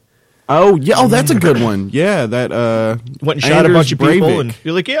Norway? Oh, yeah. Oh, that's a good one. Yeah, that... Went and shot a Anders bunch of people, Breivik. and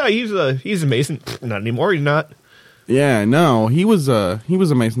you're like, yeah, he's a Mason. Not anymore. He's not. Yeah, no, he was a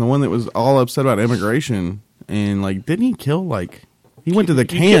Mason, the one that was all upset about immigration, and like, didn't he kill like he went to the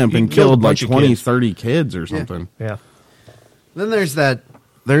camp he and killed a killed like bunch of 20, kids. 30 kids or something. Yeah, Then there's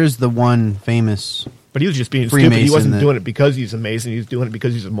the one famous... but he was just being Freemason stupid. He wasn't that- doing it because he's a Mason. He was doing it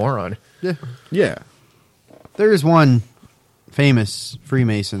because he's a moron. Yeah. Yeah, There is one famous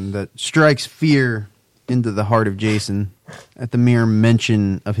Freemason that strikes fear into the heart of Jason at the mere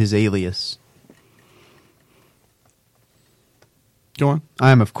mention of his alias. go on.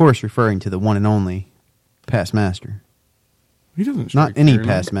 I am, of course, referring to the one and only Past Master. He doesn't. Not strike any fear, no.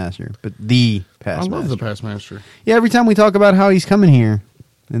 Past Master, but the I Past love Master. the past master. Yeah, every time we talk about how he's coming here,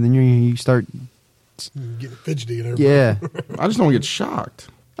 and then you start... Getting fidgety and everything. Yeah. I just don't get shocked.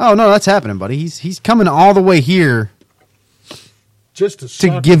 Oh, no, that's happening, buddy. He's coming all the way here Just to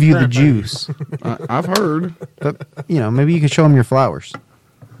suck give you the crap out of you. juice. I've heard. But, maybe you could show him your flowers.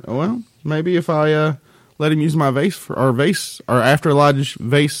 Oh, well, maybe if I let him use my vase or After Lodge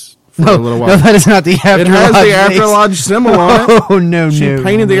vase for a little while. No, that is not the After It has Lodge the After vase. Lodge symbol on it. Oh, no, She no.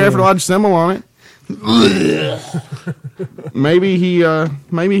 painted the no. After Lodge symbol on it. maybe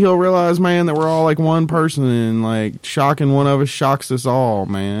he'll realize, man, that we're all like one person, and like shocking one of us shocks us all,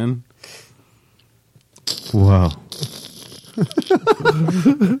 man. Whoa.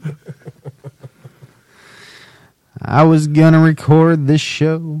 I was gonna record this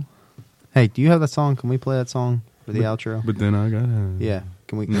show. Hey, do you have that song? Can we play that song for the outro? But then I got Yeah.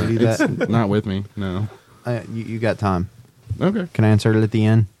 Can we do that? not with me. No. You got time. Okay. Can I insert it at the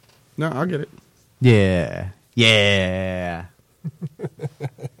end? No, I'll get it. Yeah. Yeah.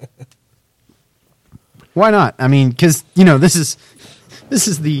 Why not? I mean, because, this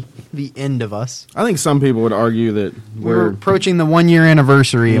is the end of us. I think some people would argue that We're approaching the 1 year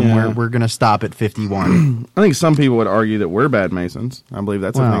anniversary, and Yeah. we're going to stop at 51. I think some people would argue that we're bad Masons. I believe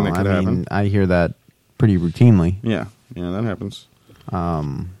that's a thing that could happen. I hear that pretty routinely. Yeah, that happens.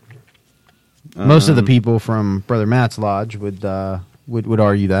 Most of the people from Brother Matt's lodge would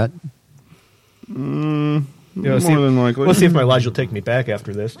argue that. You know, More than likely. We'll see if my lodge will take me back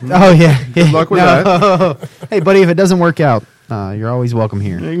after this. Oh yeah. Good luck with that. Hey, buddy, if it doesn't work out, you're always welcome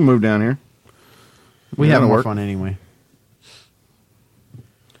here. Yeah, you can move down here. We Yeah, have that'll more work. fun anyway.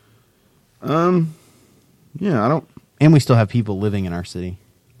 Yeah, I don't. And we still have people living in our city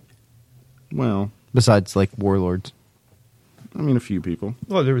Well, besides like warlords. I mean, a few people.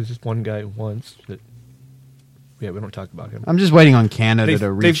 Well, there was just one guy once that. Yeah, we don't talk about him. I'm just waiting on Canada They've-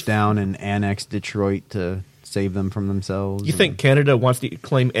 to reach they've- down and annex Detroit to save them from themselves. You think Canada wants to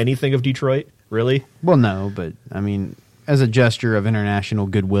claim anything of Detroit? Really? Well, no, but I mean, as a gesture of international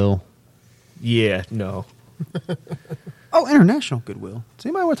goodwill. Yeah, no. Oh, international goodwill. Does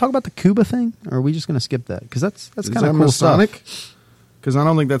anybody want to talk about the Cuba thing, or are we just going to skip that? Because that's Is kind of that cool Masonic? stuff. Because I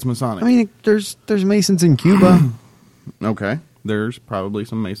don't think that's Masonic. I mean, there's Masons in Cuba. Okay, there's probably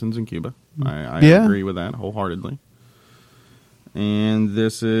some Masons in Cuba. I Yeah. agree with that wholeheartedly. And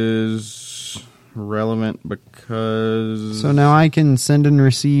this is relevant because... So now I can send and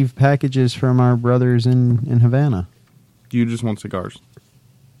receive packages from our brothers in Havana. You just want cigars.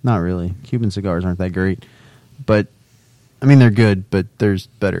 Not really. Cuban cigars aren't that great, but I mean they're good. But there's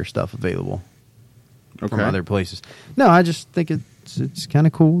better stuff available from Okay. other places. No, I just think it's kind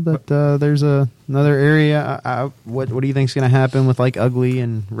of cool that there's another area. What do you think's going to happen with like Ugly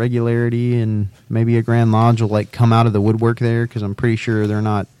and Regularity, and maybe a Grand Lodge will like come out of the woodwork there? Because I'm pretty sure they're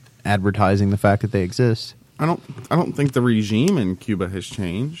not advertising the fact that they exist. I don't think the regime in Cuba has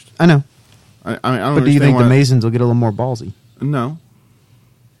changed. I know, I don't but do you understand think the why- Masons will get a little more ballsy? No.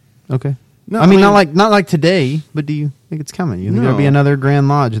 Okay. No, I mean, not like today, but do you think it's coming? You think there'll be No. another Grand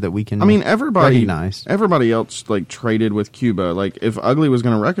Lodge that we can? I mean, everybody recognize. else like traded with Cuba. Like, if Ugly was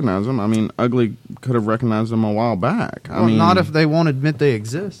going to recognize them, I mean, Ugly could have recognized them a while back. I Well, mean, not if they won't admit they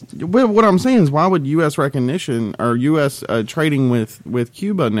exist. Well, what I'm saying is, why would U.S. recognition or U.S. Trading with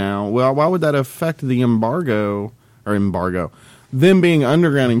Cuba now? Well, why would that affect the embargo? Them being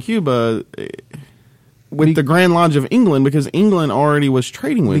underground in Cuba with the Grand Lodge of England, because England already was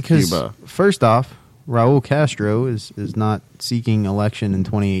trading with Because Cuba. first off, Raul Castro is not seeking election in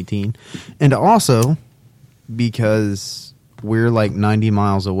 2018, and also because we're like 90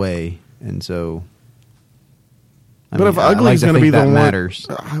 miles away, and so. But if Ugly's going to be the one, matters.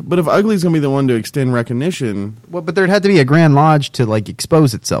 but if Ugly's going to be the one to extend recognition, Well, but there'd have to be a Grand Lodge to like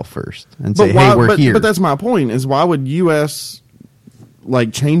expose itself first and say, why, "Hey, we're here." But that's my point: is why would U.S.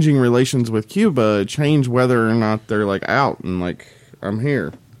 like changing relations with Cuba change whether or not they're like out and like I'm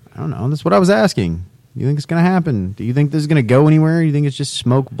here? I don't know. That's what I was asking. You think it's going to happen? Do you think this is going to go anywhere? You think it's just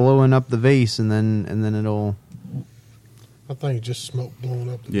smoke blowing up the vase and then it'll? I think it's just smoke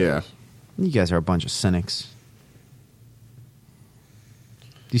blowing up. Yeah. You guys are a bunch of cynics.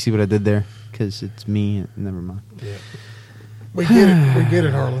 Do you see what I did there? Because it's me. Never mind. Yeah. We get it. We get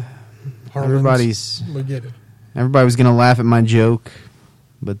it, Harlan. Everybody's. We get it. Everybody was going to laugh at my joke,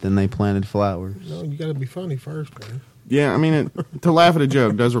 but then they planted flowers. No, you got to be funny first, man. Yeah, I mean, to laugh at a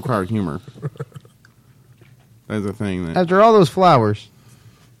joke does require humor. That's a thing. That, After all those flowers,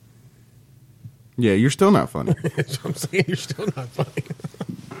 yeah, you're still not funny. That's what I'm saying. You're still not funny.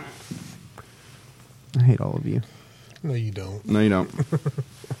 I hate all of you. No, you don't. No, you don't.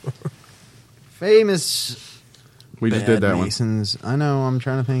 Famous. We just bad did that Masons. I know. I'm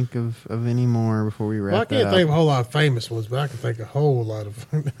trying to think of any more before we wrap Well, I can't that think of up. a whole lot of famous ones, but I can think of a whole lot of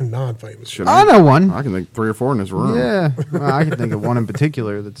non-famous. one. Should I know one. I can think 3 or 4 in this room. Yeah, well, I can think of one in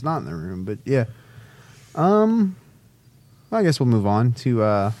particular that's not in the room, but yeah. Well, I guess we'll move on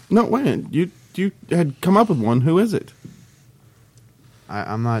to. No, wait. You had come up with one. Who is it?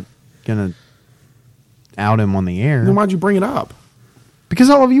 I'm not gonna out him on the air Then why'd you bring it up? because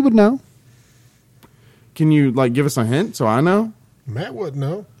all of you would know. Can you like give us a hint so I know? Matt wouldn't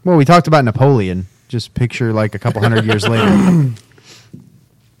know. Well, we talked about Napoleon. Just picture like a couple hundred years later.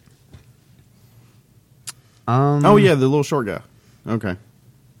 Oh yeah, the little short guy. Okay.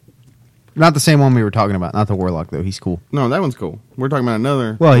 Not the same one we were talking about. Not the Warlock though. He's cool. No, that one's cool. We're talking about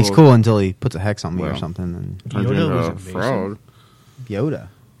another. Well, he's little- cool until he puts a hex on me or Well. something. And turns Yoda into was a a Mason. frog. Yoda.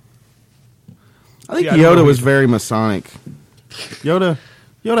 I think Yeah, I don't know Yoda was either. very Masonic. Yoda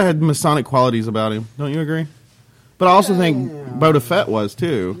had Masonic qualities about him. Don't you agree? But I also think Boba Fett was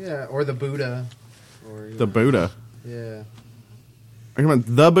too. Yeah, or the Buddha. The Buddha. Yeah. Are you talking about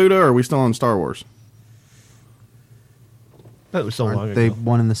the Buddha, or are we still on Star Wars? That was so long Aren't they ago.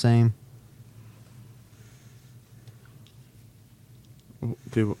 one and the same?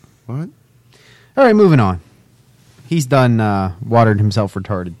 Dude, what? All right, moving on. He's done watered himself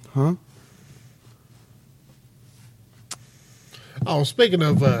retarded. Huh? Oh, speaking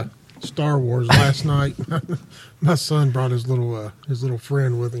of Star Wars last night. My son brought his little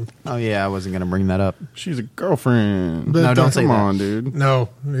friend with him. Oh yeah, I wasn't gonna bring that up. She's a girlfriend. But, No, don't say Come that. on, dude. No,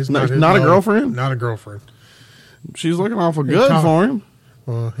 it's not. his Not a dog. girlfriend? Not a girlfriend. She's looking awful good Tom- for him.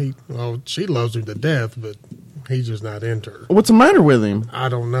 She loves him to death, but he's just not into her. What's the matter with him? I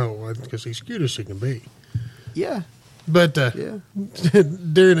don't know because he's cute as she can be. Yeah, But yeah.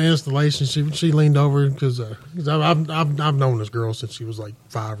 during the installation, she leaned over because I've known this girl since she was like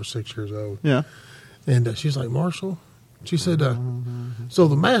 5 or 6 years old, Yeah. and she's like, Marshall. She said, so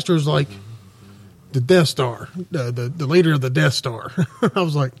the master's like the Death Star, the leader of the Death Star. I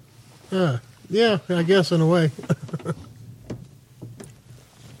was like, yeah, I guess in a way.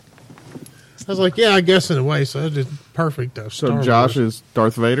 I was like, yeah, I guess in a way. So it's just perfect. So Star Josh Wars. is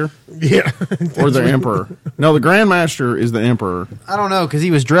Darth Vader Yeah. or the Emperor? No, the Grandmaster is the Emperor. I don't know because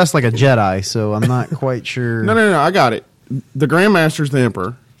he was dressed like a Jedi, so I'm not quite sure. No, I got it. The Grandmaster's the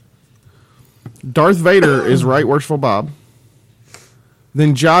Emperor. Darth Vader is Right Worshipful Bob.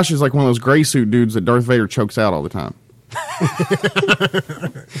 Then Josh is like one of those gray suit dudes that Darth Vader chokes out all the time.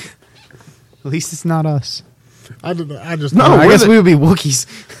 At least it's not us. I just No, thought, I with guess it. we would be Wookiees.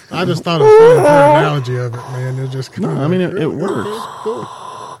 I just thought it was a funny analogy of it, man. It just No, I mean, it works. Cool.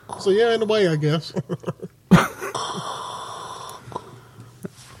 So yeah, in a way, I guess.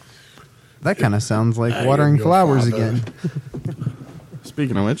 That kind of sounds like I watering am your flowers father. again.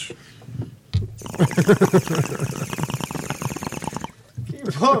 Speaking of which,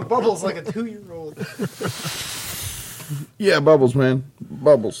 Bubbles like a 2-year-old. yeah, Bubbles, man.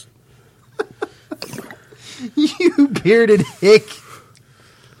 Bubbles. You bearded hick.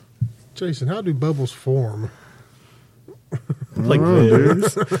 Jason, how do bubbles form? Like Oh,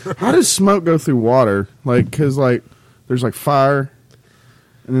 this. How does smoke go through water? Like, because, like, there's, like, fire,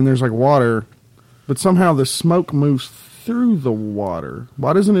 and then there's, like, water, but somehow the smoke moves through the water.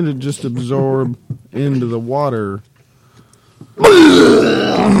 Why doesn't it just absorb into the water?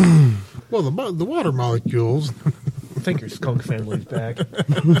 Well, the water molecules. I think your skunk family's back.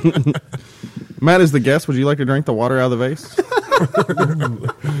 Matt, as the guest, would you like to drink the water out of the vase?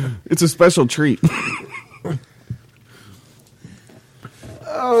 It's a special treat.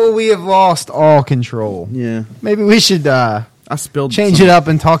 Oh, we have lost all control. Yeah. Maybe we should I spilled change some- it up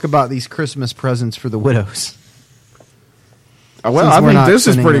and talk about these Christmas presents for the widows. Well, Since I we're think not this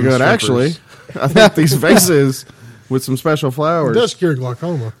is sending pretty them good, actually. I think these vases with some special It flowers. does cure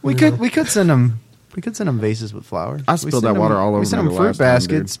glaucoma. We you could know. we could send them vases with flowers. I We spilled send that water all over We send me them the fruit last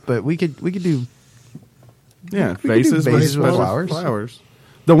time, baskets, but we could do Yeah, We could do vases with vases with special flowers. flowers.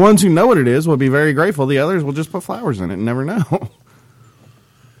 The ones who know what it is will be very grateful. The others will just put flowers in it and never know.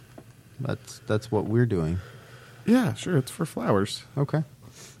 that's what we're doing. Yeah, sure, it's for flowers. Okay.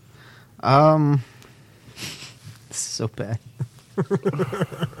 This is so bad.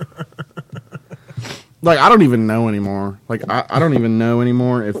 Like, I don't even know anymore. Like, I don't even know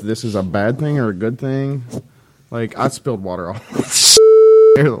anymore if this is a bad thing or a good thing. Like, I spilled water all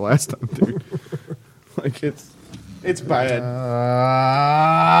there the last time, dude. Like, it's bad.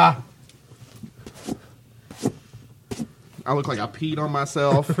 I look like I peed on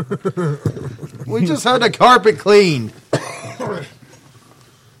myself. We just had the carpet cleaned.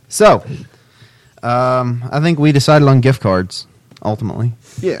 So, I think we decided on gift cards ultimately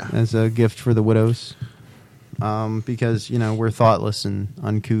Yeah. as a gift for the widows, because we're thoughtless and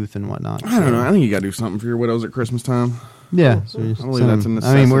uncouth and whatnot. I don't know. I think you got to do something for your widows at Christmas time. Yeah, so just I believe that's a send 'em-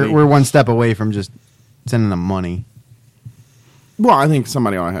 I mean, necessity. we're one step away from just sending them money. Well, I think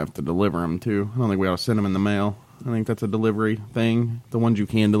somebody ought to have to deliver them, too. I don't think we ought to send them in the mail. I think that's a delivery thing. The ones you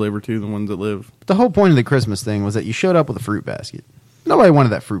can deliver to, the ones that live. The whole point of the Christmas thing was that you showed up with a fruit basket. Nobody wanted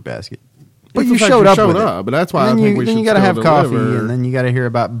that fruit basket, but It's you the fact showed you up showed with up, it. but that's why And I then think you, we then should you got to still have coffee, deliver. and then you got to hear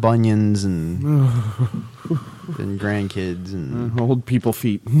about bunions and and grandkids and Old people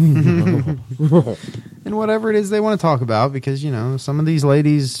feet. and whatever it is they want to talk about, because some of these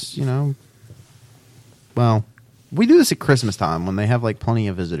ladies, well, we do this at Christmas time when they have like plenty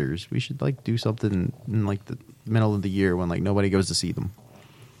of visitors. We should like do something in like the middle of the year when like nobody goes to see them.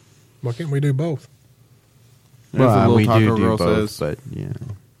 Why can't we do both? As the little we taco do girl both, says. but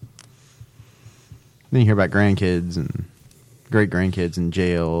then you hear about grandkids and great grandkids in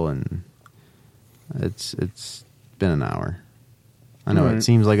jail, and it's been an hour. I know Right. it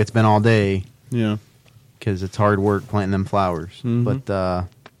seems like it's been all day Yeah. because it's hard work planting them flowers, Mhm. but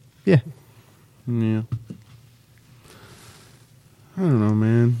yeah. Yeah. I don't know,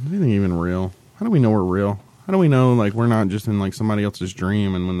 man. Is anything even real? How do we know we're real? How do we know, like, we're not just in, like, somebody else's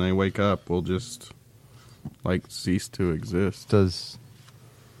dream, and when they wake up, we'll just, like, cease to exist? Does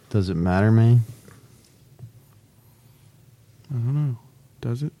it matter, man? I don't know.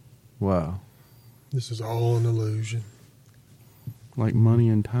 Does it? Whoa. This is all an illusion. Like money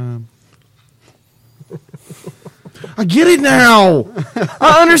and time. I get it now.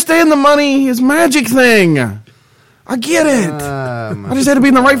 I understand the money is magic thing. I get it. I just had to be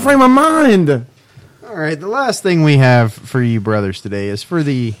in the right frame of mind. All right, the last thing we have for you brothers today is for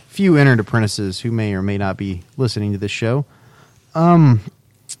the few entered apprentices who may or may not be listening to this show.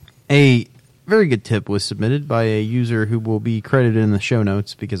 A very good tip was submitted by a user who will be credited in the show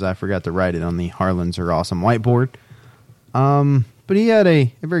notes because I forgot to write it on the Harlan's Are Awesome whiteboard. But he had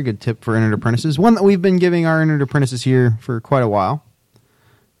a very good tip for entered apprentices, one that we've been giving our entered apprentices here for quite a while.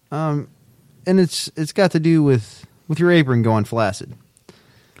 And it's got to do with your apron going flaccid.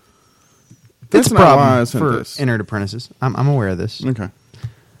 That's It's a not why I problem sent for this. entered apprentices. I'm aware of this. Okay.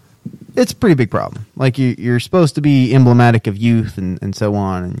 It's a pretty big problem. Like you're supposed to be emblematic of youth and so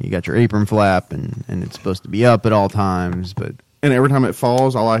on, and you got your apron flap, and it's supposed to be up at all times. But And every time it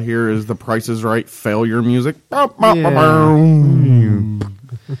falls, all I hear is the Price is Right failure music. I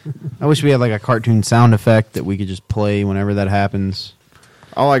wish we had like a cartoon sound effect that we could just play whenever that happens.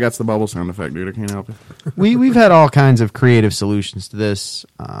 All I got's the bubble sound effect, dude. I can't help it. We've had all kinds of creative solutions to this.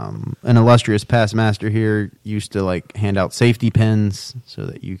 An illustrious past master here used to like hand out safety pins so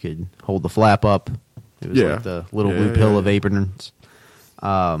that you could hold the flap up. It was Yeah. like the little Yeah, blue pill yeah. of aprons.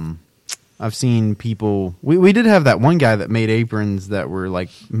 I've seen people. We did have that one guy that made aprons that were like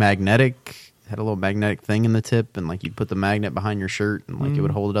magnetic. Had a little magnetic thing in the tip, and like you'd put the magnet behind your shirt, and like it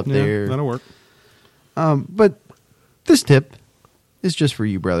would hold it up Yeah, there. that'll work. But this tip is just for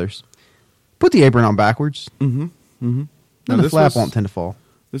you brothers. Put the apron on backwards. Mm-hmm. Then Now, the this flap was- won't tend to fall.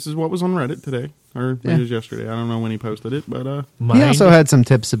 This is what was on Reddit today, or Yeah. it was yesterday. I don't know when he posted it, but He also had some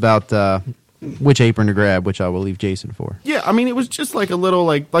tips about which apron to grab, which I will leave Jason for. yeah, I mean, it was just like a little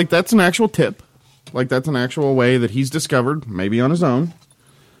like that's an actual tip, like that's an actual way that he's discovered, maybe on his own,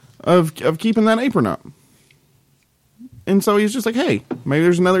 of keeping that apron up. And so he's just like, hey, maybe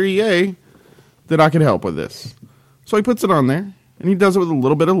there's another EA that I could help with this. So he puts it on there, and he does it with a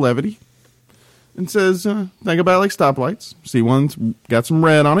little bit of levity, and says, think about it like stoplights. See one's got some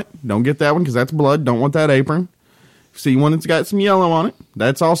red on it. Don't get that one because that's blood. Don't want that apron. See one that's got some yellow on it.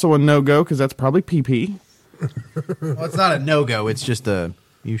 That's also a no-go because that's probably PP. Well, it's not a no-go. It's just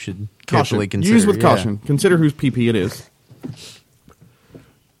you should Caution. carefully consider. Use with yeah. caution. Consider whose PP it is.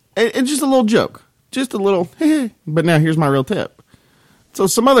 It's just a little joke. Just a little, but now here's my real tip. So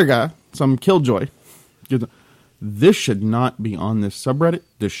some other guy, some killjoy, goes, this should not be on this subreddit.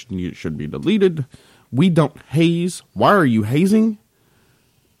 This should be deleted. We don't haze. Why are you hazing?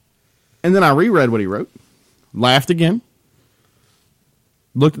 And then I reread what he wrote, laughed again,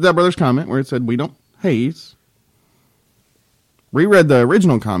 looked at that brother's comment where it said, we don't haze. Reread the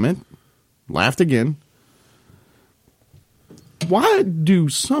original comment, laughed again. Why do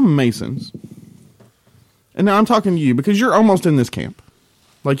some Masons, and now I'm talking to you because you're almost in this camp,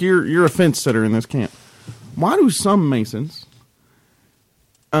 like you're a fence sitter in this camp. Why do some Masons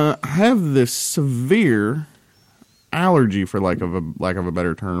have this severe allergy, for lack of a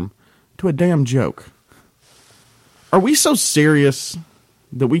better term, to a damn joke? Are we so serious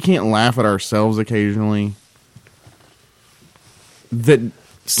that we can't laugh at ourselves occasionally? That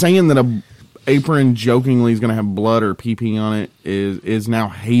saying that a apron jokingly is going to have blood or pee on it is now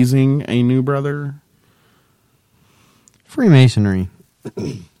hazing a new brother? Freemasonry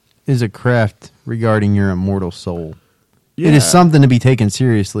is a craft regarding your immortal soul. It Yeah. is something to be taken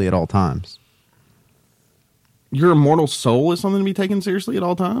seriously at all times. Your immortal soul is something to be taken seriously at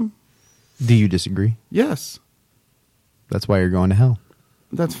all time? Do you disagree? Yes. That's why you're going to hell.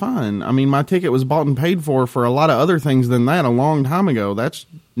 That's fine. I mean, my ticket was bought and paid for a lot of other things than that a long time ago. That's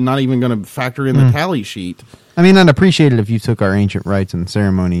not even going to factor in the tally sheet. I mean, I'd appreciate it if you took our ancient rites and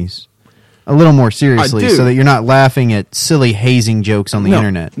ceremonies a little more seriously I do. so that you're not laughing at silly hazing jokes on the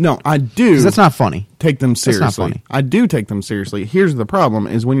internet. No, I do. 'Cause that's not funny. Take them not seriously. funny. I do take them seriously. Here's the problem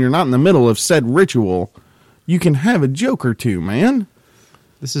is when you're not in the middle of said ritual, you can have a joke or two, man.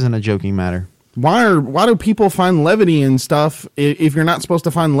 This isn't a joking matter. Why do people find levity in stuff if you're not supposed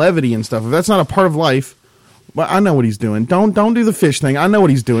to find levity in stuff? If that's not a part of life, well, I know what he's doing. Don't do the fish thing. I know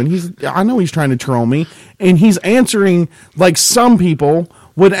what he's doing. I know he's trying to troll me, and he's answering like some people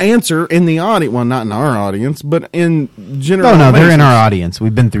would answer in the audience. Well, not in our audience, but in general. No, they're in Masons. our audience.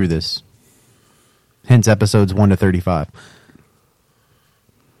 We've been through this. Hence episodes 1 to 35.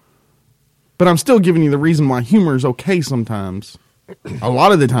 But I'm still giving you the reason why humor is okay sometimes. A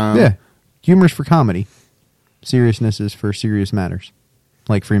lot of the time. Yeah. Humor's for comedy. Seriousness is for serious matters.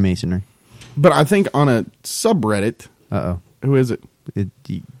 Like Freemasonry. But I think on a subreddit, Uh-oh. who is it?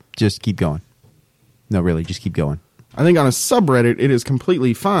 Just keep going. No, really, just keep going. I think on a subreddit, it is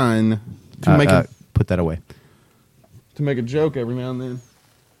completely fine to put that away. To make a joke every now and then.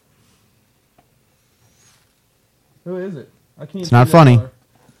 Who is it? I can't. It's not funny.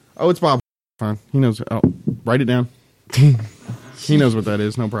 Oh, it's Bob. Fine. He knows. Oh, write it down. He knows what that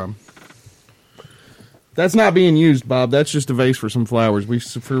is. No problem. That's not being used, Bob. That's just a vase for some flowers. We,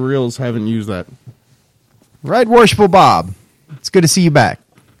 for reals, haven't used that. Right, worshipful Bob. It's good to see you back.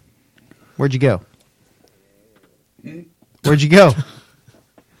 Where'd you go? Where'd you go?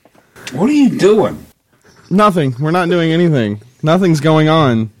 What are you doing? Nothing. We're not doing anything. Nothing's going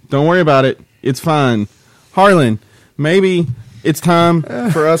on. Don't worry about it. It's fine. Harlan, maybe it's time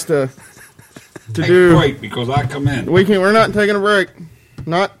for us to Take do. a break because I come in. We're not taking a break.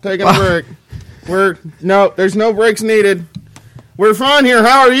 Not taking a break. There's no breaks needed. We're fine here.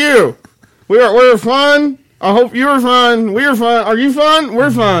 How are you? We're fun. I hope you're fun. We're fun. Are you fun? We're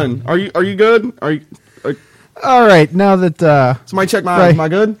fun. Are you good? All right, now that Somebody check my. Right. Am I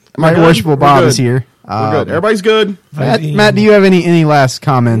good? Am I right, good? worshipful We're Bob good. is here. We're good. Everybody's good. Matt, do you have any last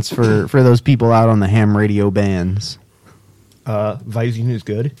comments for those people out on the ham radio bands? Visine is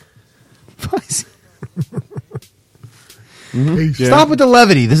good. Hey, Stop with the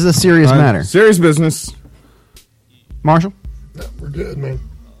levity. This is a serious matter. Serious business. Marshall, We're good, man.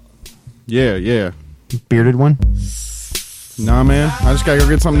 Yeah. bearded one. Nah, man. I just gotta go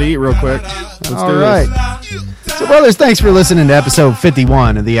get something to eat real quick. Let's do All this. right. So, brothers, thanks for listening to episode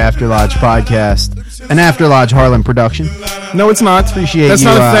 51 of the After Lodge podcast, an After Lodge Harlan production. No, it's not. Appreciate That's you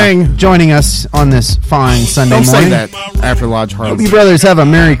not a thing. joining us on this fine Sunday Don't morning. say that after Lodge Harlan. Hope you brothers have a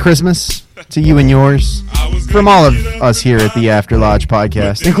Merry Christmas to you and yours from all of us here at the After Lodge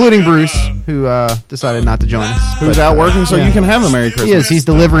podcast, including Bruce, who decided not to join us. Who's But, out working, so yeah. you can have a Merry Christmas. He is. He's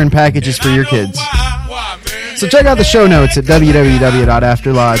delivering packages for your kids. So check out the show notes at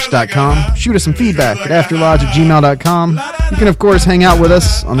www.afterlodge.com. Shoot us some feedback at afterlodge@gmail.com. You can, of course, hang out with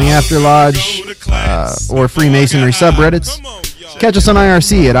us on the After Lodge or Freemasonry subreddits. Catch us on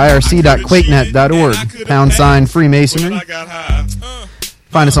IRC at irc.quakenet.org, # Freemasonry.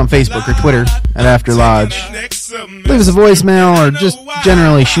 Find us on Facebook or Twitter at After Lodge. Leave us a voicemail or just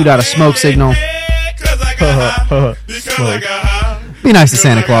generally shoot out a smoke signal. Be nice to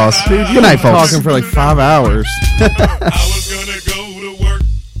Santa Claus. Good night, folks. Talking for like 5 hours. I was gonna go to work,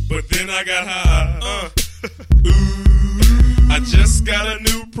 but then I got high. I just got a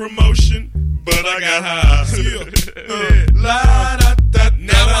new promotion, but I got high.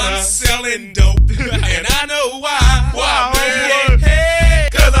 Now I'm selling dope, and I know why. Why, man? Hey,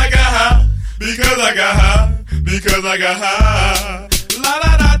 cause I got high, because I got high, because I got high. La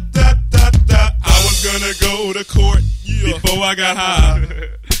da da da da da. I was gonna go to court before I got high.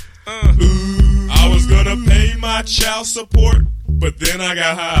 I was gonna pay my child support, but then I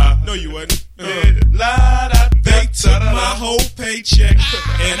got high. No, you wasn't. They took my whole paycheck,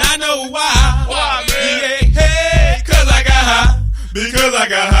 and I know why. Why, man? Yeah, hey, cause I got high, because I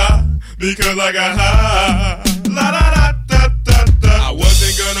got high, because I got high. La da da da da da. I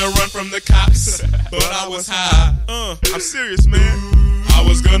wasn't gonna run from the cops, but I was high. I'm serious, man. I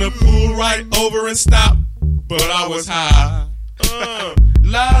was gonna pull right over and stop, but I was high.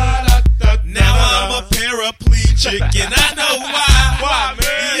 La da da. Now I'm a paraplegic, and I know why. Why,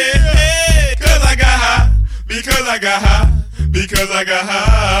 man? Yeah, cause I got high, because I got high, because I got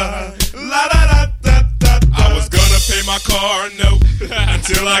high. La da da da da. I was gonna pay my car note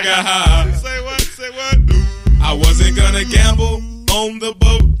until I got high. Say what? Say what? I wasn't gonna gamble on the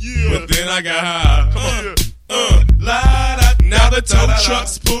boat, but then I got high. La da. Now the tow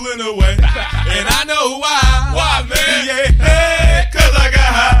truck's pulling away, and I know why. Why, man? Yeah, hey, cause I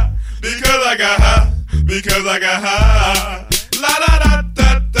got high, because I got high, because I got high. La da da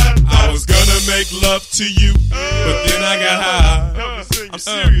da da. I was gonna make love to you, but then I got high. I'm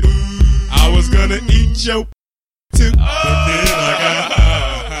serious. I was gonna eat your too, but then I got high.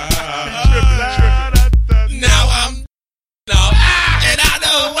 Now I'm and I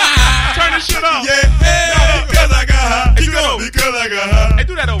know why. Turn this shit off. Yeah, hey, because I got high. Keep going. Because I got high. Hey,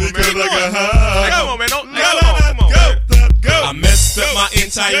 do that over, man. Because I got high. Come on, man. Come on. Go. I messed up my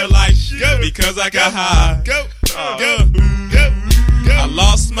entire life because I got high. Go. I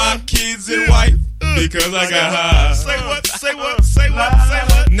lost my kids and wife because I got high. Say what? Say what? Say what? Say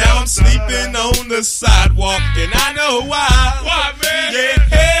what? Now I'm sleeping on the sidewalk and I know why. Why, man? Yeah,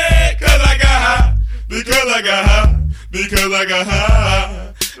 hey, cause I got high. Because I got high. Because I got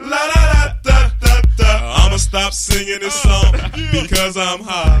high. La da da da da da. I'ma stop singing this song because I'm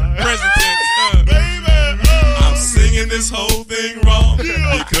high. Present tense, baby. I'm singing this whole thing wrong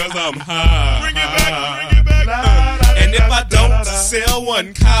because I'm high. Bring it back. And And if I don't sell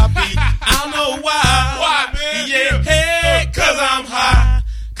one copy, I don't know why. Why, man? Yeah, hey, cause I'm high.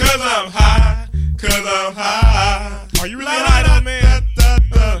 Cause I'm high. Cause I'm high. Are you really high, though, man?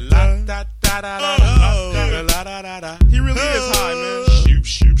 He really is high, man. Shoop,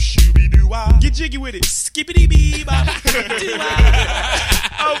 shoop, shooby doo wah. Get jiggy with it. Skippity bee bop. Oh,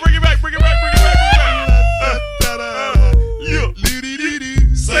 bring it back, bring it back, bring it back, bring it back.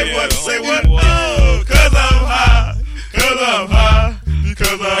 Say what, say what? Oh, cause I'm high. Cause I'm high.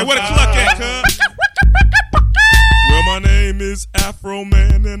 Because I'm high. Hey, where the cluck at, cuz? Well, my name is Afro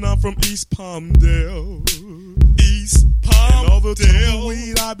Man, and I'm from East Palmdale. East Palmdale. And all the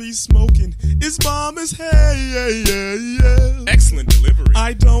weed I be smoking is bomb as hell. Yeah. Excellent delivery.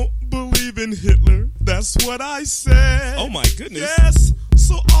 I don't believe in Hitler. That's what I said. Oh my goodness. Yes.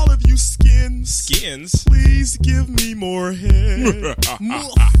 So all of you skins, please give me more head.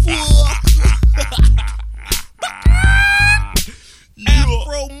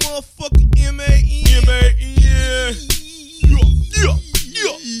 Afro motherfucker M-A-N. Yeah.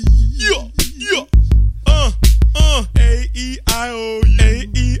 A-E-I-O-U. A-E-I-O-U.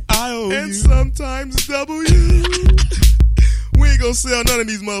 And sometimes W. We ain't gonna sell none of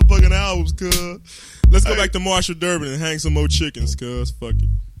these motherfucking albums, cuz. Let's go back to Marshall Durbin and hang some more chickens, cuz. Fuck it.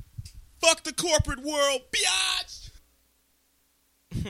 Fuck the corporate world, biatch!